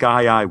 "that's the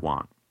guy I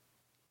want."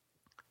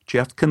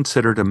 Jeff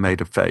considered and made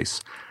a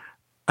face.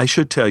 "I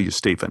should tell you,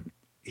 Stephen,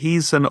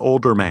 he's an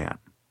older man.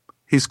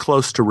 He's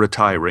close to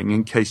retiring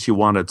in case you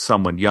wanted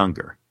someone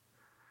younger."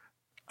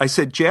 I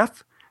said,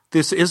 "Jeff,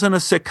 this isn't a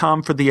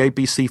sitcom for the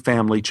ABC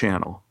Family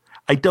Channel.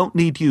 I don't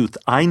need youth.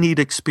 I need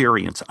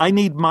experience. I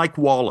need Mike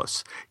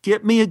Wallace.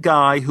 Get me a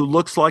guy who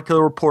looks like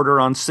a reporter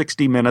on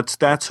 60 Minutes.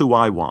 That's who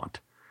I want."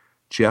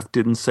 Jeff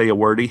didn't say a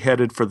word. He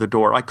headed for the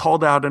door. I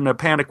called out in a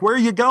panic, "Where are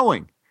you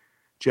going?"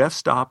 Jeff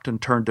stopped and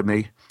turned to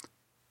me.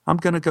 "I'm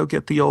going to go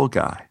get the old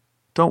guy.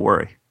 Don't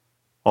worry.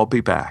 I'll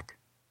be back."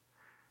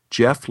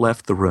 Jeff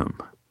left the room.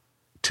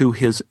 To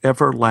his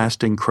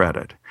everlasting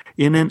credit,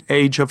 in an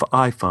age of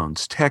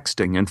iPhones,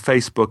 texting, and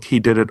Facebook, he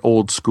did it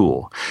old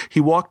school.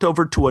 He walked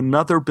over to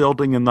another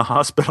building in the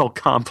hospital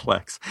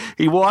complex.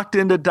 He walked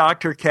into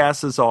Dr.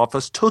 Cass's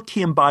office, took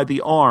him by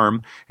the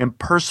arm, and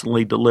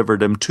personally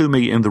delivered him to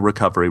me in the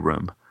recovery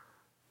room.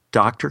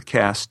 Dr.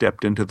 Cass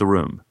stepped into the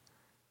room.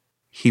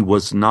 He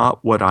was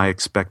not what I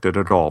expected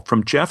at all.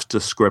 From Jeff's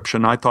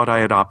description, I thought I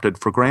had opted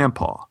for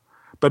Grandpa.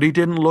 But he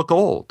didn't look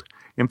old.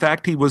 In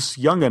fact, he was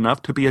young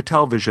enough to be a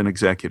television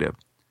executive.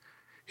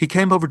 He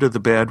came over to the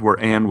bed where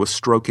Anne was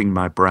stroking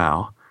my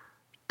brow.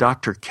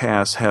 Dr.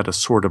 Cass had a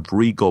sort of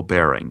regal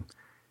bearing.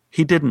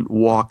 He didn't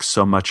walk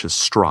so much as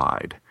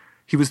stride.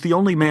 He was the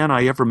only man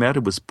I ever met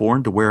who was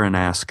born to wear an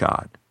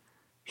ascot.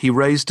 He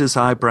raised his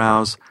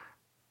eyebrows.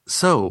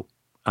 "So,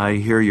 I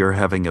hear you're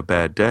having a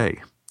bad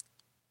day."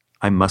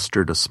 I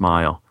mustered a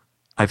smile.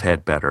 "I've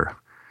had better.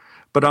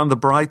 But on the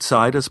bright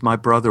side, as my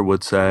brother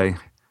would say,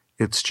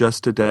 it's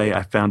just today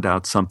I found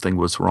out something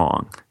was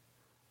wrong."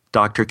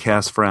 Dr.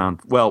 Cass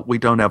frowned. "Well, we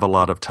don't have a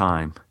lot of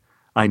time."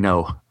 I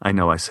know,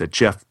 I said.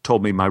 "Jeff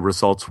told me my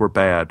results were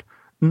bad."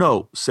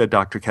 "No," said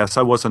Dr. Cass,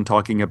 "I wasn't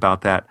talking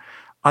about that.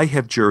 I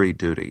have jury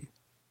duty."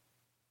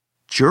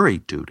 "Jury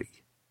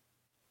duty?"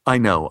 I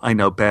know,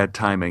 bad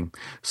timing.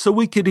 "So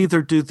we could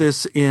either do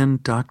this in,"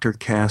 Dr.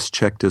 Cass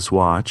checked his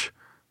watch.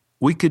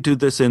 "We could do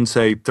this in,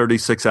 say,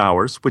 36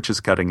 hours, which is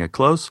cutting it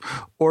close,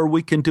 or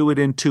we can do it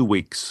in 2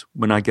 weeks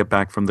when I get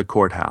back from the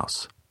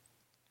courthouse."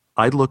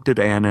 I looked at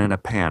Anna in a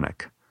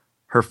panic.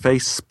 Her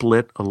face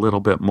split a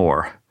little bit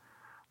more.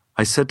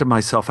 I said to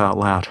myself out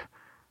loud,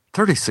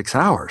 36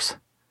 hours?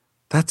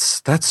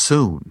 That's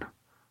soon.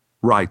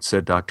 "Right,"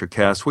 said Dr.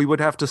 Cass. "We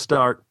would have to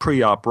start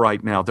pre-op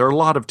right now. There are a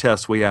lot of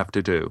tests we have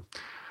to do."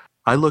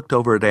 I looked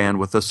over at Anne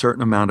with a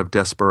certain amount of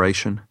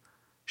desperation.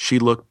 She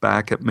looked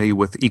back at me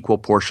with equal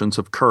portions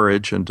of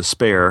courage and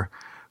despair,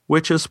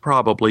 which is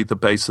probably the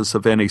basis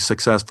of any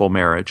successful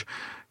marriage.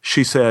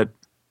 She said,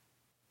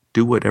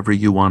 "Do whatever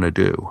you want to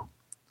do."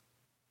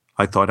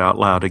 I thought out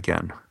loud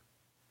again.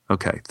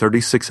 Okay,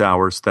 36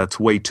 hours, that's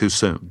way too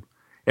soon.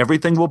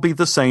 Everything will be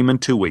the same in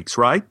 2 weeks,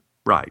 right?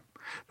 Right.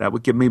 That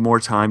would give me more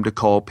time to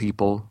call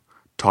people,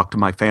 talk to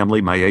my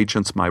family, my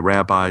agents, my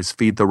rabbis,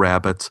 feed the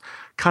rabbits,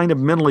 kind of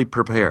mentally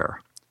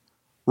prepare.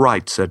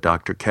 "Right," said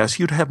Dr. Cass.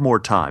 "You'd have more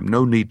time.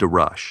 No need to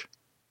rush."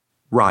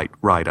 Right,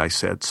 I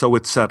said. "So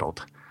it's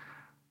settled.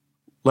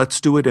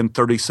 Let's do it in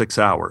 36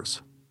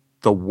 hours.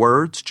 The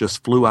words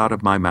just flew out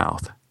of my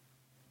mouth.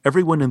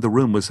 Everyone in the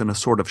room was in a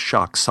sort of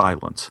shocked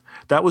silence.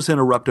 That was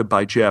interrupted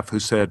by Jeff, who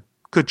said,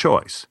 "Good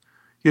choice.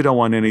 You don't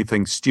want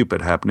anything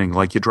stupid happening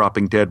like you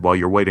dropping dead while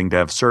you're waiting to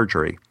have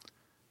surgery."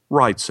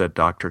 "Right," said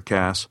Dr.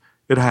 Cass.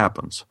 "It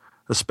happens,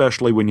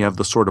 especially when you have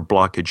the sort of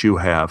blockage you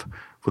have.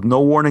 With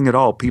no warning at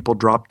all, people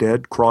drop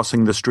dead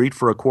crossing the street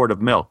for a quart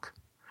of milk."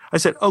 I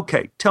said,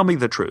 "Okay, tell me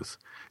the truth.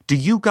 Do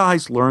you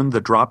guys learn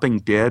the dropping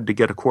dead to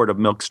get a quart of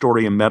milk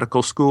story in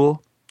medical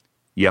school?"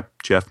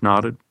 "Yep," Jeff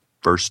nodded.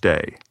 "First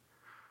day."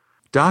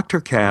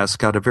 Dr. Cass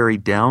got a very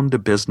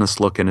down-to-business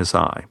look in his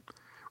eye.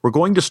 "We're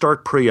going to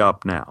start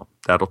pre-op now.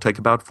 That'll take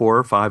about 4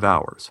 or 5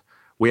 hours.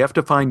 We have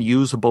to find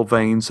usable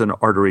veins and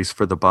arteries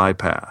for the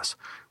bypass.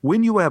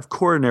 When you have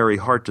coronary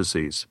heart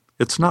disease,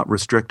 it's not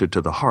restricted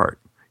to the heart.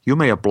 You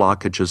may have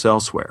blockages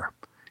elsewhere.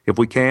 If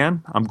we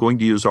can, I'm going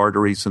to use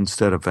arteries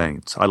instead of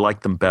veins. I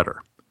like them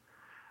better."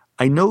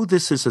 "I know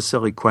this is a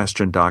silly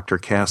question, Dr.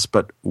 Cass,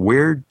 but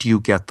where do you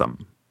get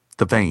them?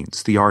 The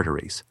veins, the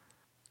arteries?"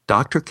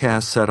 Dr.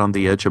 Cass sat on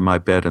the edge of my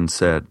bed and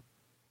said,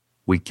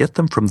 "We get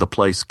them from the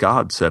place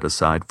God set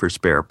aside for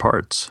spare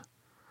parts.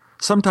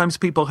 Sometimes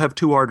people have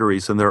 2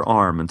 arteries in their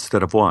arm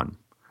instead of 1.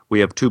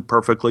 We have 2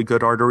 perfectly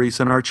good arteries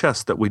in our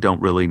chest that we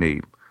don't really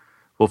need.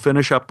 We'll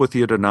finish up with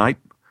you tonight.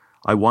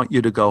 I want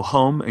you to go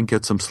home and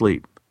get some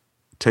sleep.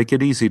 Take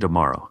it easy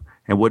tomorrow,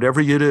 and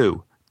whatever you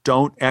do,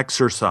 don't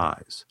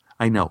exercise."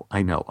 I know.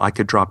 I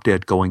could drop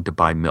dead going to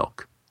buy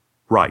milk."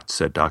 "Right,"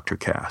 said Dr.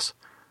 Cass.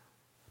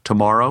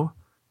 "Tomorrow,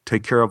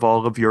 take care of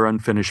all of your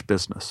unfinished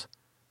business.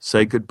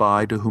 Say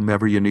goodbye to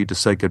whomever you need to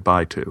say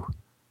goodbye to.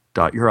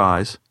 Dot your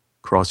I's,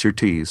 cross your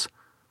T's.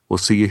 We'll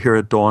see you here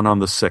at dawn on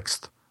the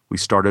 6th. We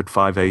start at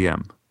 5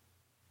 a.m.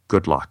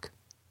 Good luck."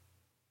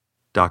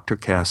 Dr.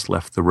 Cass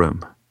left the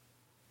room.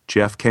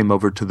 Jeff came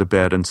over to the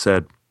bed and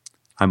said,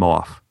 "I'm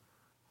off.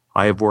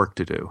 I have work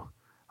to do.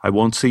 I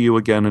won't see you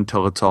again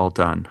until it's all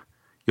done.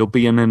 You'll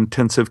be in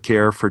intensive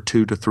care for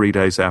 2 to 3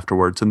 days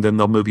afterwards, and then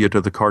they'll move you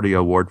to the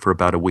cardio ward for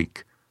about a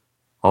week.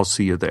 I'll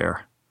see you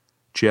there."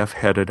 Jeff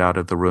headed out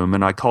of the room,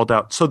 and I called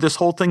out, "So this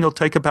whole thing will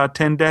take about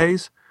 10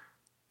 days?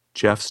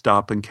 Jeff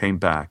stopped and came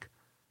back.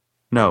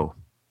 "No,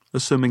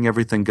 assuming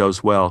everything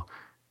goes well,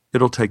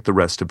 it'll take the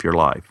rest of your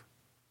life.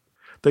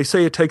 They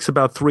say it takes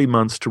about 3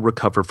 months to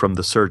recover from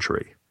the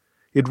surgery.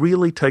 It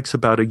really takes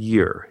about a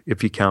year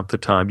if you count the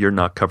time you're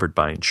not covered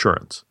by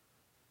insurance."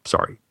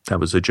 Sorry, that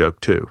was a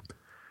joke too.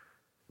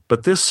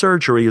 But this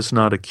surgery is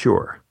not a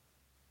cure.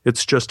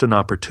 It's just an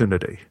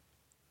opportunity.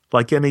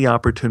 Like any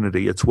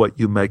opportunity, it's what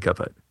you make of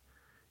it.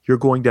 You're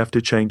going to have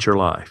to change your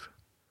life.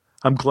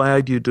 I'm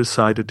glad you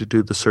decided to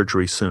do the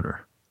surgery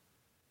sooner.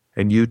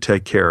 And you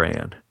take care,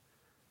 Anne.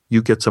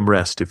 You get some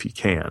rest if you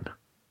can.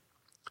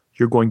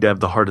 You're going to have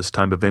the hardest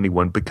time of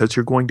anyone because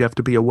you're going to have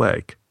to be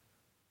awake.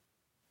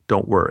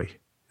 Don't worry.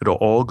 It'll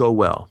all go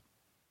well.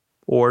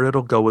 Or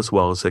it'll go as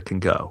well as it can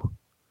go."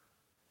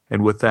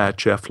 And with that,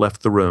 Jeff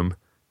left the room,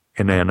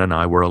 and Anne and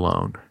I were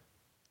alone.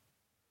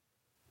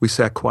 We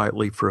sat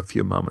quietly for a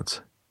few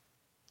moments.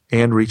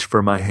 Anne reached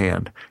for my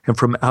hand, and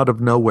from out of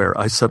nowhere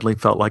I suddenly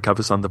felt like I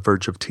was on the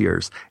verge of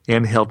tears.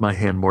 Anne held my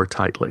hand more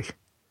tightly.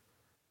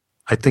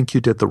 "I think you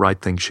did the right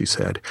thing," she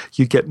said.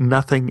 "You get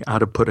nothing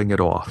out of putting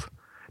it off.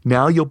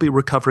 Now you'll be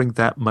recovering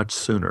that much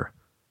sooner.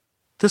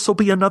 This'll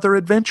be another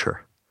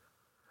adventure."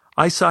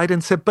 I sighed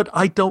and said, "But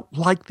I don't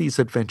like these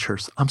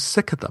adventures. I'm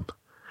sick of them.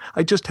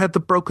 I just had the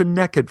broken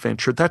neck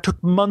adventure. That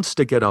took months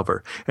to get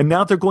over. And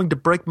now they're going to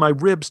break my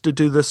ribs to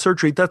do the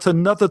surgery. That's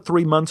another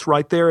 3 months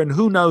right there, and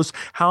who knows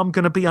how I'm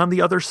going to be on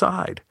the other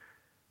side."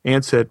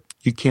 Anne said,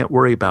 "You can't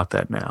worry about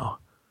that now.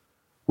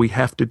 We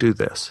have to do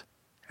this,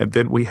 and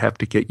then we have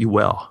to get you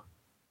well.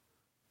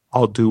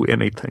 I'll do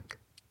anything.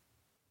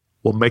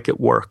 We'll make it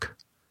work.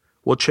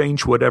 We'll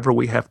change whatever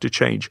we have to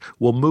change.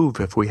 We'll move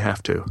if we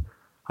have to.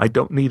 I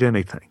don't need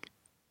anything.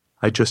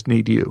 I just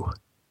need you."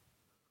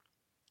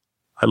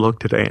 I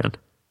looked at Anne.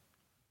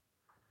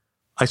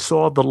 I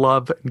saw the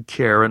love and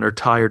care in her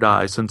tired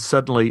eyes, and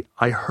suddenly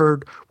I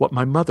heard what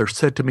my mother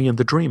said to me in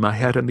the dream I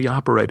had in the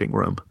operating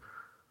room.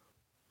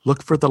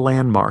 "Look for the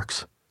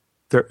landmarks.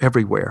 They're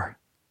everywhere."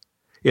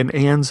 In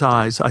Anne's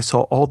eyes, I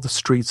saw all the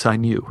streets I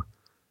knew.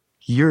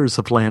 Years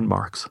of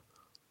landmarks.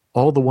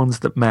 All the ones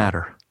that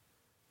matter.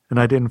 And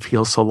I didn't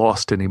feel so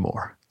lost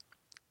anymore.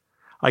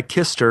 I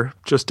kissed her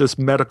just as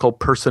medical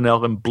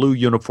personnel in blue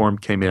uniform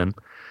came in.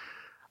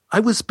 I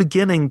was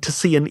beginning to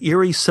see an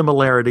eerie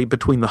similarity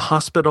between the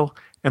hospital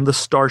and the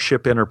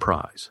Starship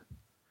Enterprise.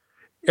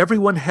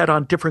 Everyone had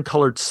on different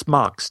colored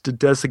smocks to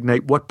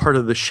designate what part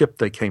of the ship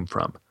they came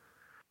from.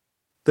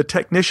 The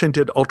technician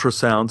did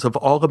ultrasounds of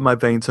all of my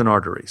veins and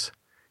arteries.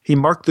 He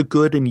marked the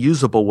good and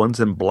usable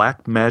ones in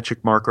black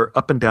magic marker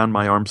up and down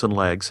my arms and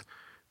legs.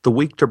 The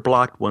weak or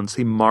blocked ones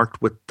he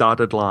marked with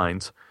dotted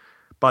lines.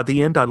 By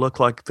the end, I looked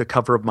like the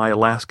cover of my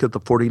Alaska the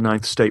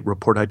 49th State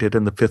report I did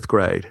in the 5th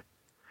grade.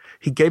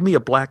 He gave me a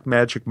black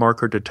magic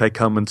marker to take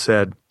home and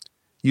said,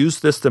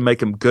 "Use this to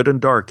make 'em good and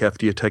dark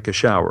after you take a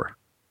shower.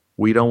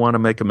 We don't want to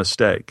make a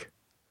mistake."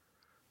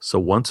 So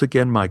once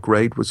again, my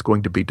grade was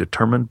going to be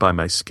determined by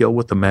my skill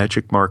with the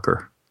magic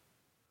marker.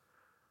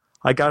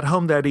 I got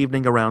home that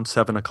evening around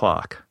 7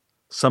 o'clock.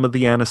 Some of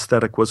the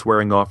anesthetic was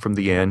wearing off from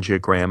the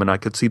angiogram, and I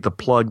could see the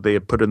plug they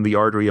had put in the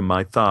artery in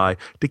my thigh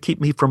to keep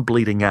me from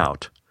bleeding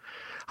out.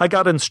 I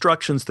got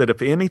instructions that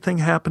if anything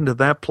happened to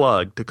that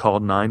plug, to call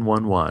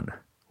 911.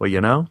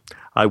 Well,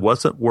 I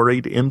wasn't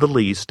worried in the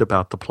least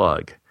about the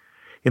plug.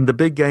 In the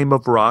big game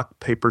of rock,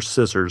 paper,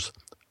 scissors,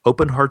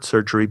 open heart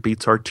surgery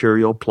beats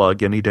arterial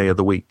plug any day of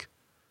the week.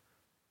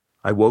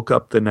 I woke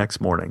up the next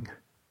morning,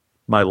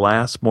 my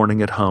last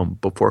morning at home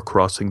before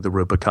crossing the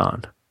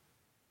Rubicon.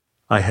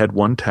 I had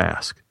one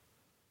task: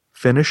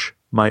 finish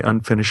my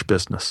unfinished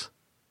business.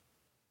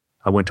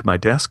 I went to my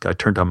desk, I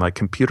turned on my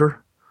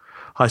computer.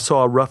 I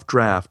saw a rough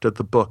draft of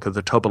the book of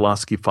the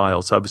Tobolowsky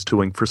files I was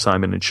doing for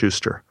Simon &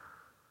 Schuster.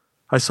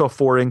 I saw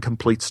 4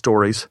 incomplete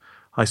stories.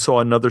 I saw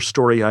another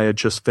story I had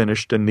just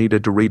finished and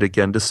needed to read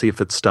again to see if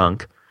it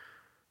stunk.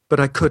 But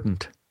I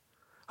couldn't.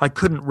 I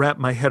couldn't wrap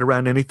my head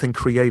around anything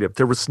creative.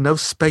 There was no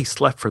space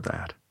left for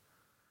that.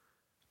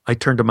 I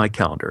turned to my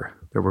calendar.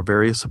 There were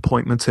various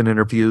appointments and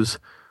interviews.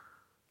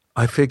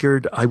 I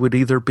figured I would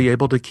either be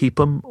able to keep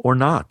them or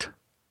not.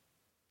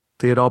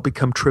 They had all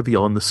become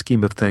trivial in the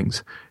scheme of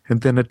things,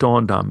 and then it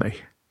dawned on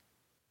me.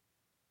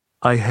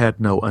 I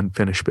had no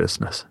unfinished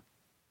business.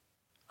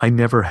 I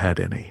never had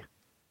any.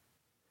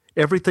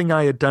 Everything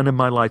I had done in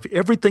my life,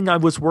 everything I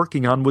was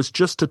working on was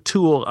just a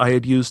tool I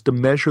had used to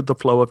measure the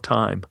flow of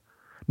time.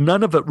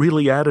 None of it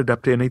really added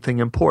up to anything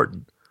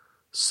important.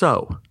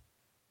 So,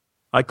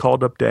 I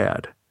called up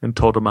Dad and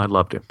told him I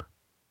loved him.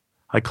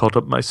 I called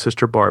up my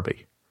sister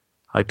Barbie.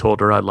 I told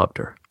her I loved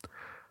her.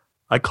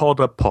 I called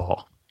up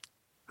Paul,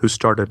 who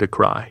started to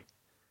cry.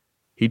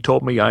 He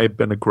told me I had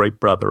been a great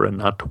brother and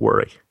not to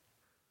worry.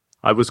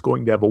 I was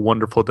going to have a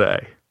wonderful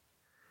day.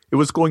 It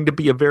was going to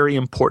be a very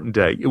important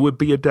day. It would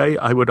be a day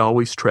I would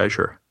always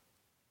treasure.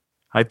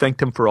 I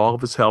thanked him for all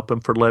of his help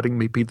and for letting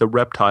me be the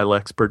reptile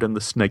expert in the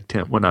snake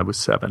tent when I was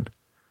 7.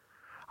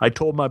 I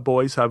told my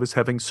boys I was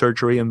having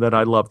surgery and that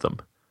I loved them.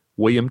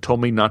 William told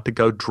me not to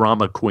go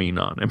drama queen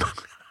on him.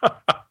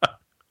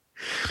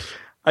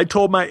 I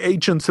told my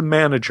agents and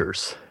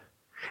managers.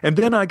 And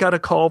then I got a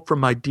call from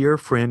my dear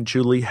friend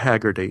Julie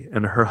Haggerty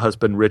and her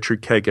husband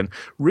Richard Kagan.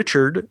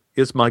 Richard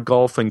is my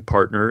golfing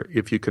partner,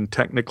 if you can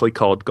technically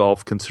call it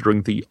golf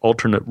considering the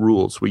alternate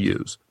rules we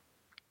use.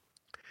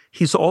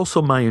 He's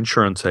also my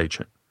insurance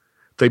agent.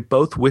 They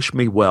both wished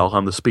me well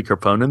on the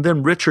speakerphone, and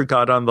then Richard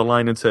got on the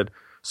line and said,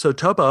 "So,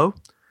 Tobo,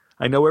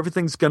 I know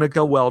everything's going to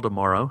go well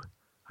tomorrow."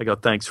 I go,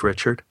 "Thanks,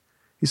 Richard."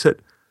 He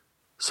said,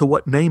 "So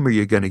what name are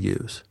you going to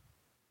use?"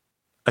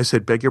 I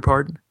said, "Beg your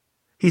pardon?"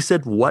 He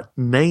said, "What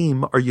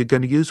name are you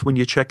going to use when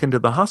you check into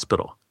the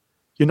hospital?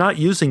 You're not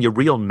using your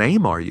real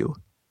name, are you?"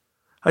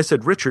 I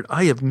said, "Richard,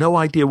 I have no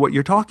idea what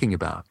you're talking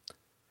about."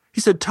 He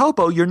said,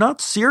 "Tobo, you're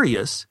not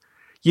serious.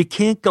 You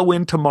can't go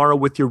in tomorrow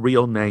with your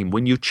real name.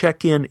 When you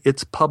check in,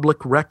 it's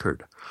public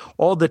record.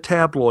 All the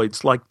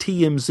tabloids like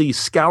TMZ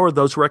scour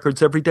those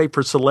records every day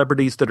for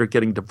celebrities that are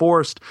getting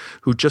divorced,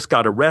 who just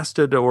got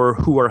arrested, or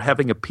who are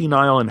having a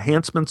penile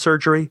enhancement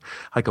surgery."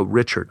 I go,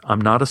 "Richard, I'm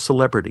not a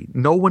celebrity.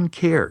 No one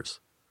cares."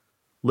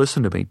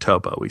 "Listen to me,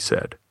 Tobo," he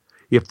said.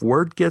 "If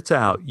word gets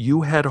out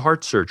you had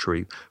heart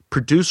surgery,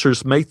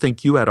 producers may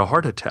think you had a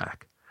heart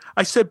attack."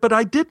 I said, "But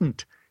I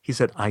didn't." He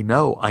said, I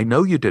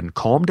know you didn't.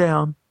 Calm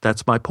down.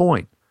 That's my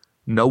point.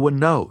 No one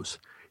knows.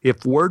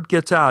 If word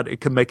gets out, it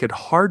can make it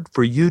hard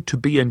for you to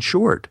be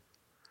insured.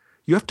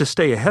 You have to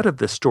stay ahead of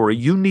this story.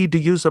 You need to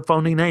use a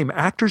phony name.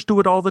 Actors do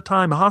it all the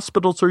time.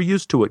 Hospitals are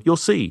used to it. You'll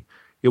see.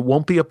 It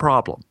won't be a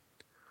problem."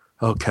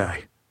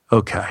 Okay.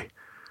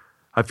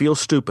 I feel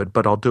stupid,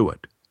 but I'll do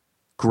it."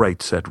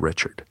 "Great," said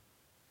Richard.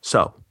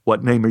 "So,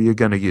 what name are you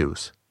going to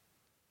use?"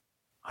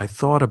 I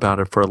thought about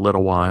it for a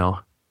little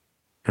while,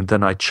 and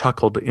then I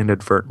chuckled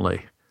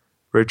inadvertently.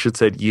 Richard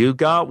said, You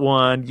got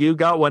one.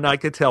 I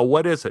could tell.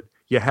 What is it?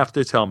 You have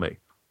to tell me."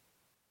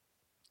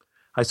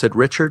 I said,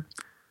 "Richard,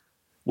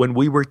 when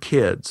we were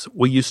kids,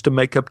 we used to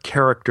make up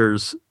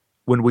characters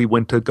when we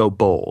went to go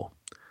bowl.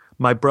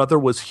 My brother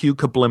was Hugh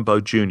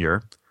Kablimbo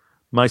Jr.,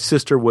 my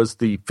sister was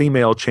the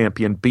female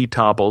champion B.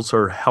 Tobbles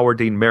or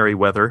Howardine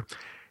Merriweather,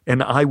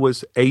 and I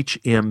was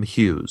H.M.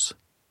 Hughes.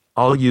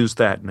 I'll use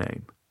that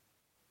name."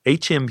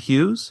 "H.M.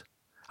 Hughes?"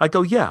 I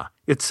go, "Yeah,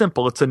 it's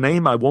simple. It's a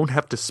name I won't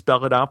have to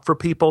spell it out for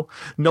people.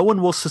 No one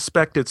will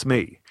suspect it's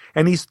me.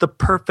 And he's the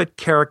perfect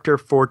character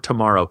for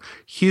tomorrow."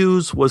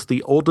 Hughes was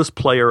the oldest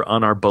player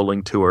on our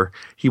bowling tour.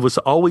 He was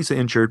always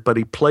injured, but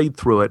he played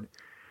through it.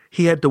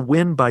 He had to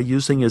win by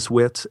using his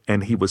wits,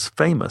 and he was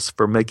famous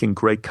for making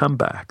great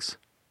comebacks.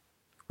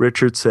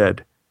 Richard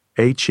said,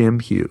 "H.M.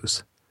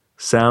 Hughes.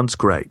 Sounds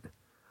great.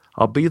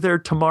 I'll be there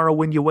tomorrow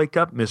when you wake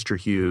up, Mr.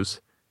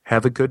 Hughes.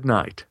 Have a good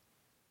night."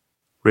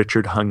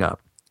 Richard hung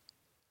up.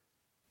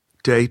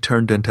 Day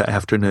turned into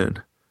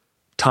afternoon.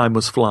 Time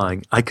was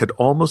flying. I could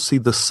almost see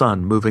the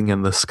sun moving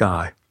in the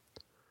sky.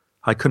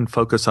 I couldn't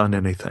focus on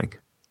anything.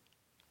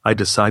 I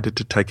decided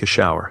to take a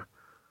shower.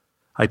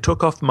 I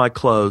took off my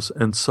clothes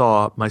and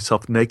saw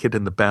myself naked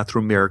in the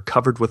bathroom mirror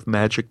covered with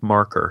magic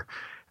marker,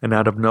 and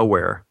out of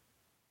nowhere,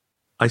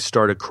 I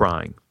started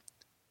crying.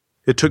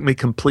 It took me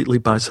completely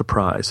by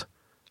surprise.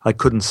 I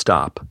couldn't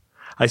stop.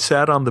 I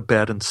sat on the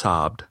bed and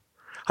sobbed.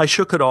 I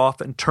shook it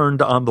off and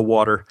turned on the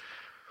water.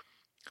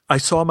 I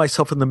saw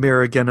myself in the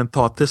mirror again and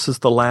thought this is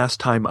the last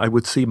time I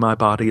would see my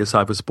body as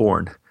I was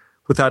born,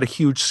 without a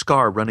huge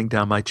scar running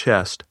down my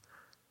chest.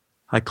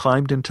 I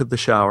climbed into the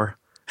shower,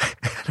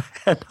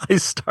 and I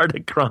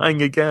started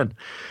crying again.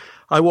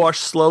 I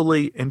washed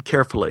slowly and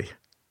carefully.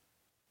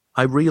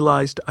 I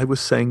realized I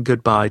was saying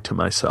goodbye to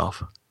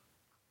myself.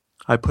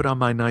 I put on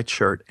my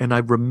nightshirt, and I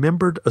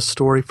remembered a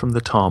story from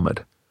the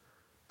Talmud,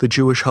 the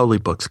Jewish holy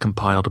books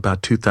compiled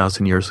about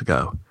 2,000 years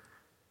ago.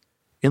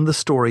 In the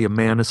story, a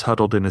man is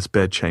huddled in his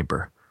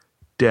bedchamber.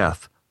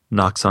 Death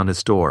knocks on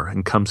his door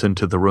and comes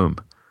into the room.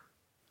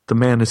 The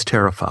man is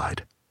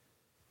terrified.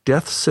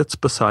 Death sits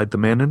beside the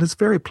man and is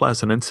very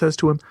pleasant and says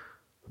to him,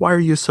 "Why are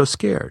you so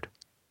scared?"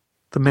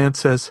 The man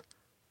says,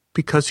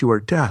 "Because you are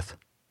Death.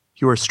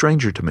 You are a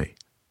stranger to me."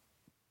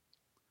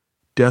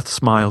 Death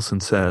smiles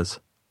and says,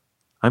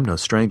 "I'm no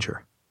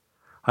stranger.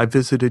 I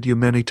visited you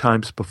many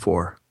times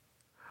before.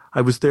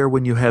 I was there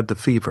when you had the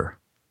fever,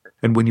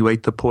 and when you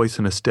ate the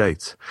poisonous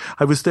dates.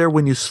 I was there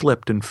when you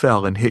slipped and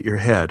fell and hit your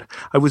head.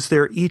 I was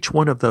there each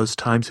one of those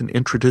times and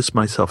introduced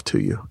myself to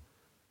you.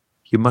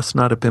 You must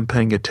not have been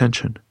paying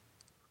attention."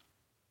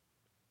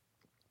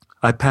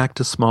 I packed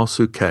a small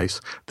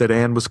suitcase that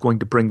Anne was going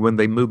to bring when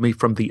they moved me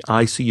from the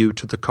ICU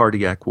to the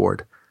cardiac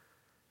ward.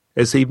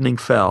 As evening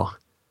fell,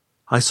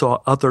 I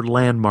saw other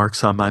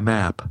landmarks on my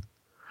map.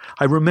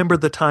 I remember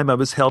the time I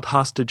was held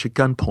hostage at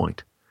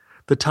gunpoint,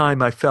 the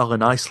time I fell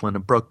in Iceland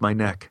and broke my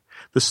neck,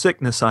 the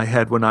sickness I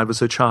had when I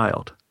was a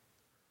child.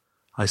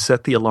 I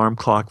set the alarm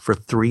clock for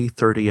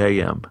 3:30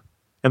 a.m.,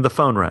 and the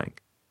phone rang.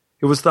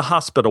 It was the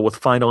hospital with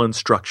final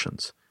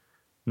instructions.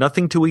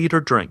 Nothing to eat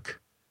or drink.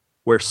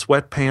 Wear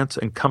sweatpants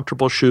and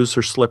comfortable shoes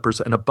or slippers,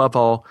 and above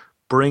all,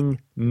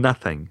 bring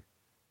nothing.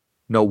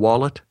 No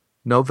wallet,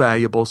 no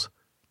valuables,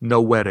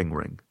 no wedding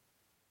ring.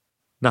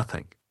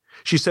 Nothing.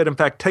 She said, in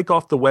fact, take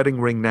off the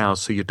wedding ring now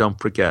so you don't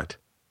forget.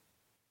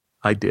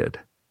 I did.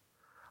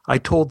 I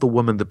told the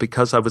woman that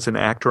because I was an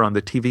actor on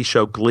the TV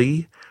show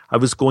Glee, I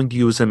was going to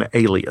use an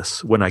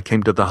alias when I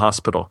came to the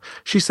hospital.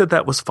 She said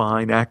that was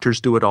fine.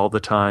 Actors do it all the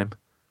time.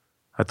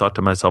 I thought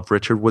to myself,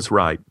 Richard was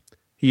right.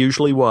 He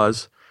usually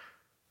was.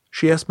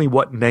 She asked me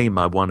what name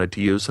I wanted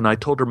to use, and I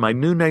told her my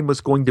new name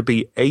was going to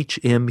be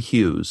H.M.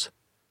 Hughes.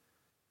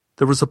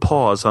 There was a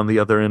pause on the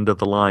other end of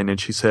the line, and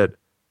she said,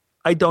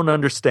 "I don't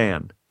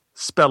understand.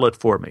 Spell it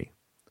for me."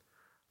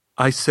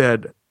 I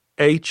said,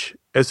 H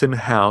as in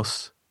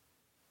house,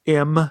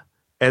 M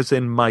as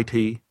in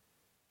mighty,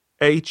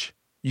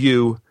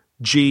 H-U-G-H-E-S,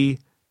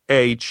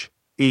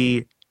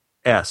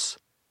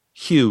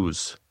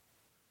 Hughes.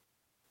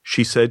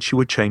 She said she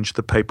would change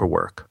the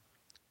paperwork.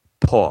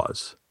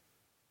 Pause.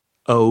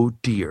 Oh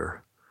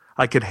dear.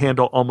 I could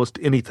handle almost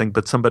anything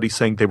but somebody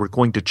saying they were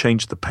going to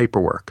change the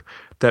paperwork.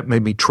 That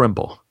made me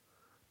tremble,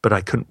 but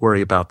I couldn't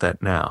worry about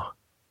that now.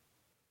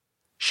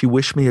 She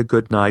wished me a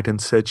good night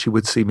and said she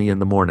would see me in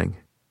the morning.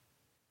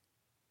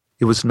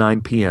 It was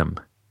 9 p.m.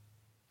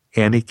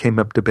 Annie came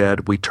up to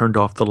bed. We turned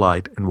off the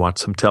light and watched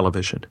some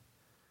television.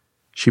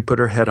 She put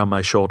her head on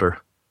my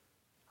shoulder.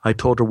 I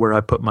told her where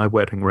I put my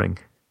wedding ring.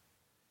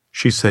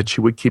 She said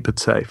she would keep it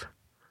safe.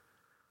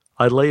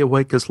 I lay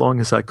awake as long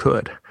as I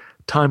could.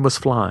 Time was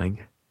flying,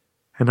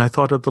 and I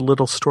thought of the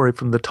little story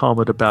from the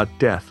Talmud about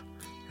death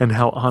and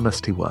how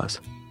honest he was.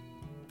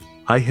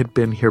 I had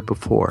been here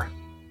before.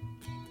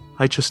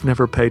 I just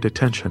never paid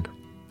attention.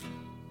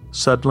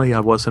 Suddenly, I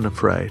wasn't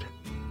afraid.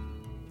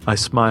 I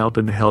smiled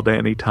and held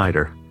Annie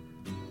tighter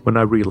when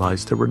I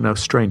realized there were no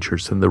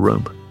strangers in the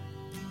room.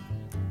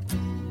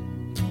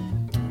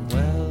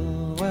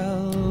 Well,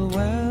 well,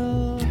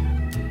 well,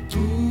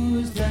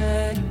 who's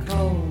that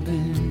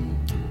calling?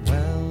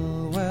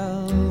 Well,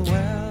 well,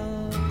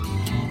 well,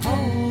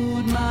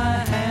 hold my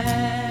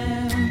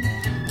hand.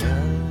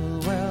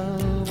 Well,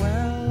 well,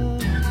 well,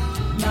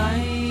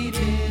 night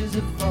is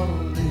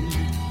a-falling,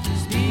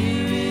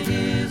 spirit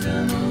is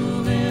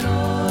a-moving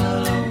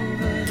all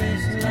over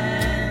this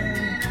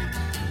land.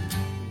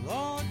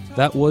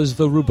 That was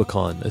The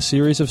Rubicon, a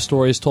series of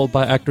stories told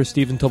by actor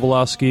Stephen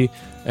Tobolowsky,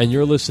 and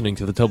you're listening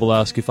to the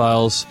Tobolowsky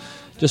Files.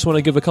 Just want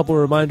to give a couple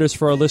of reminders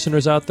for our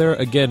listeners out there.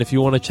 Again, if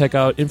you want to check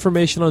out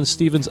information on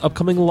Stephen's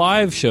upcoming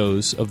live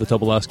shows of the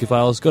Tobolowsky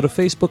Files, go to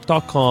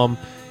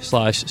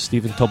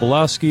facebook.com/Stephen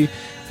Tobolowsky,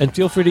 and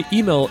feel free to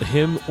email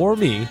him or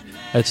me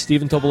at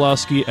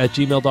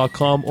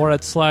stephentobolowsky@gmail.com or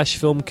at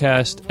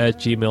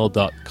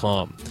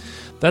 /filmcast@gmail.com.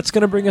 That's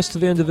going to bring us to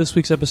the end of this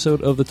week's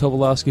episode of the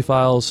Tobolowsky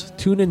Files.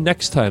 Tune in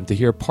next time to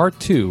hear part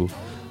 2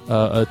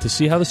 to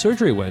see how the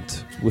surgery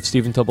went with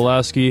Stephen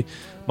Tobolowsky.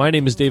 My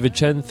name is David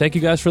Chen. Thank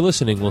you guys for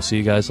listening. We'll see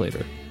you guys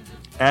later.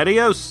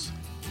 Adios.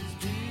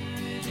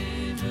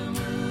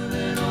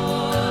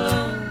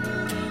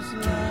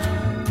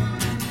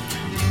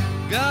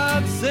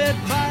 God said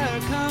fire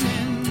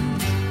coming,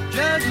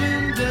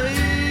 judgment day.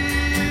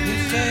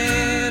 He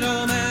said